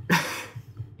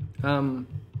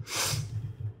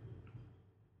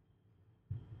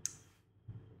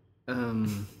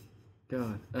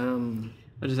 God.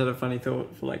 I just had a funny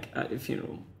thought for like at a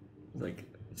funeral, like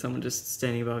someone just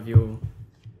standing above your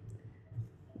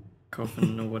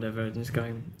coffin or whatever, and just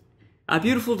going,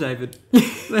 beautiful David.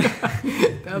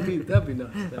 that'd be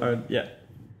nice. Yeah.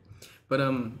 But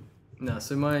no.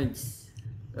 So my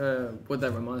what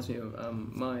that reminds me of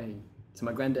my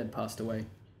granddad passed away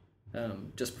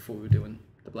just before we were doing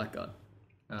the Blackguard,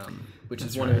 which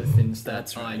is one of the things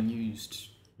that I used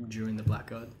during the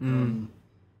Blackguard,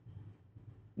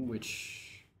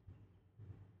 which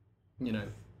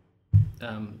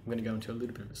I'm going to go into a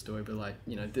little bit of a story, but like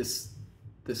this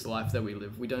life that we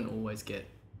live, we don't always get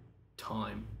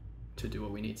time to do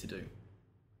what we need to do.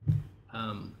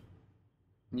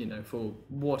 For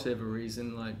whatever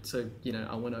reason, like, so,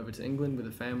 I went over to England with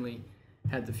a family,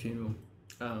 had the funeral,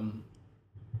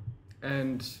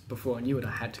 and before I knew it,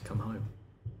 I had to come home.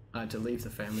 I had to leave the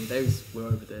family. They were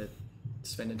over there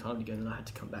spending time together, and I had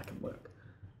to come back and work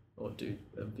or do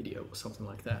a video or something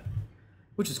like that,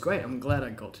 which is great. I'm glad I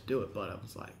got to do it, but I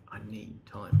was like, I need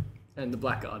time. And the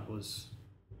Blackguard was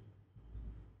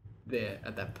there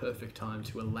at that perfect time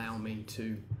to allow me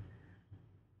to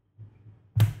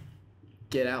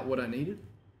get out what I needed.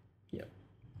 Yep.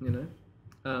 And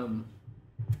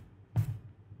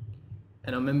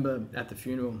I remember at the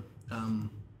funeral,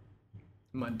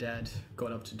 my dad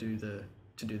got up to do the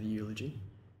eulogy,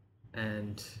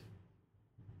 and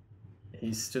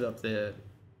he stood up there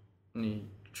and he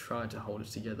tried to hold it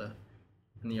together,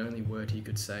 and the only word he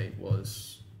could say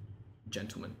was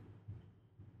gentleman.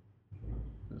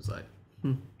 It was like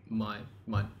my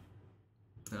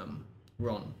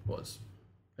Ron was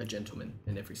a gentleman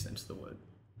in every sense of the word,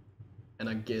 and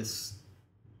I guess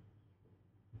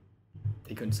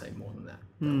he couldn't say more than that.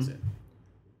 That was it.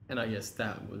 And I guess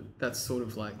that's sort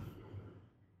of like,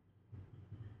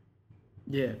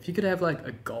 yeah, if you could have like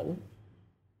a goal,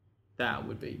 that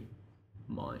would be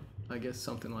mine. I guess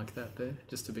something like that there,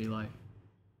 just to be like,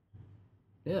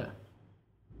 yeah.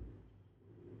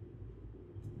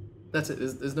 That's it.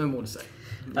 There's no more to say.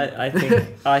 I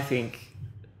think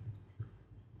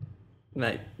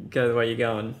mate, go the way you're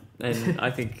going. And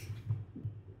I think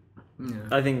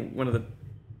one of the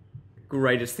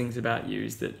greatest things about you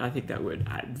is that I think that word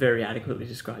very adequately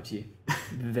describes you.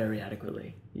 Very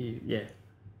adequately.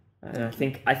 And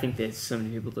I think there's so many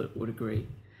people that would agree.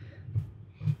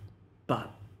 But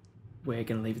we're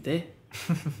going to leave it there.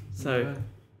 So,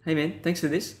 hey man, thanks for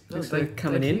this. Thanks for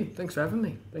coming in. Thanks for having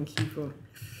me. Thank you for...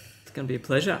 It's going to be a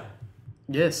pleasure.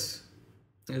 Yes.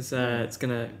 It's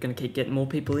gonna keep getting more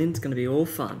people in. It's going to be all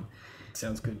fun.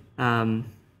 Sounds good.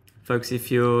 Folks, if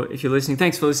you're listening,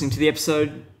 thanks for listening to the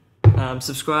episode.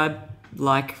 Subscribe,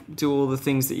 like, do all the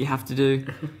things that you have to do,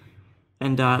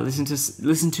 and listen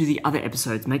to the other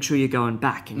episodes. Make sure you're going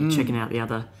back and you're checking out the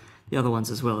other ones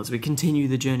as well as we continue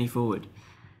the journey forward.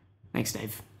 Thanks,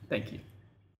 Dave. Thank you.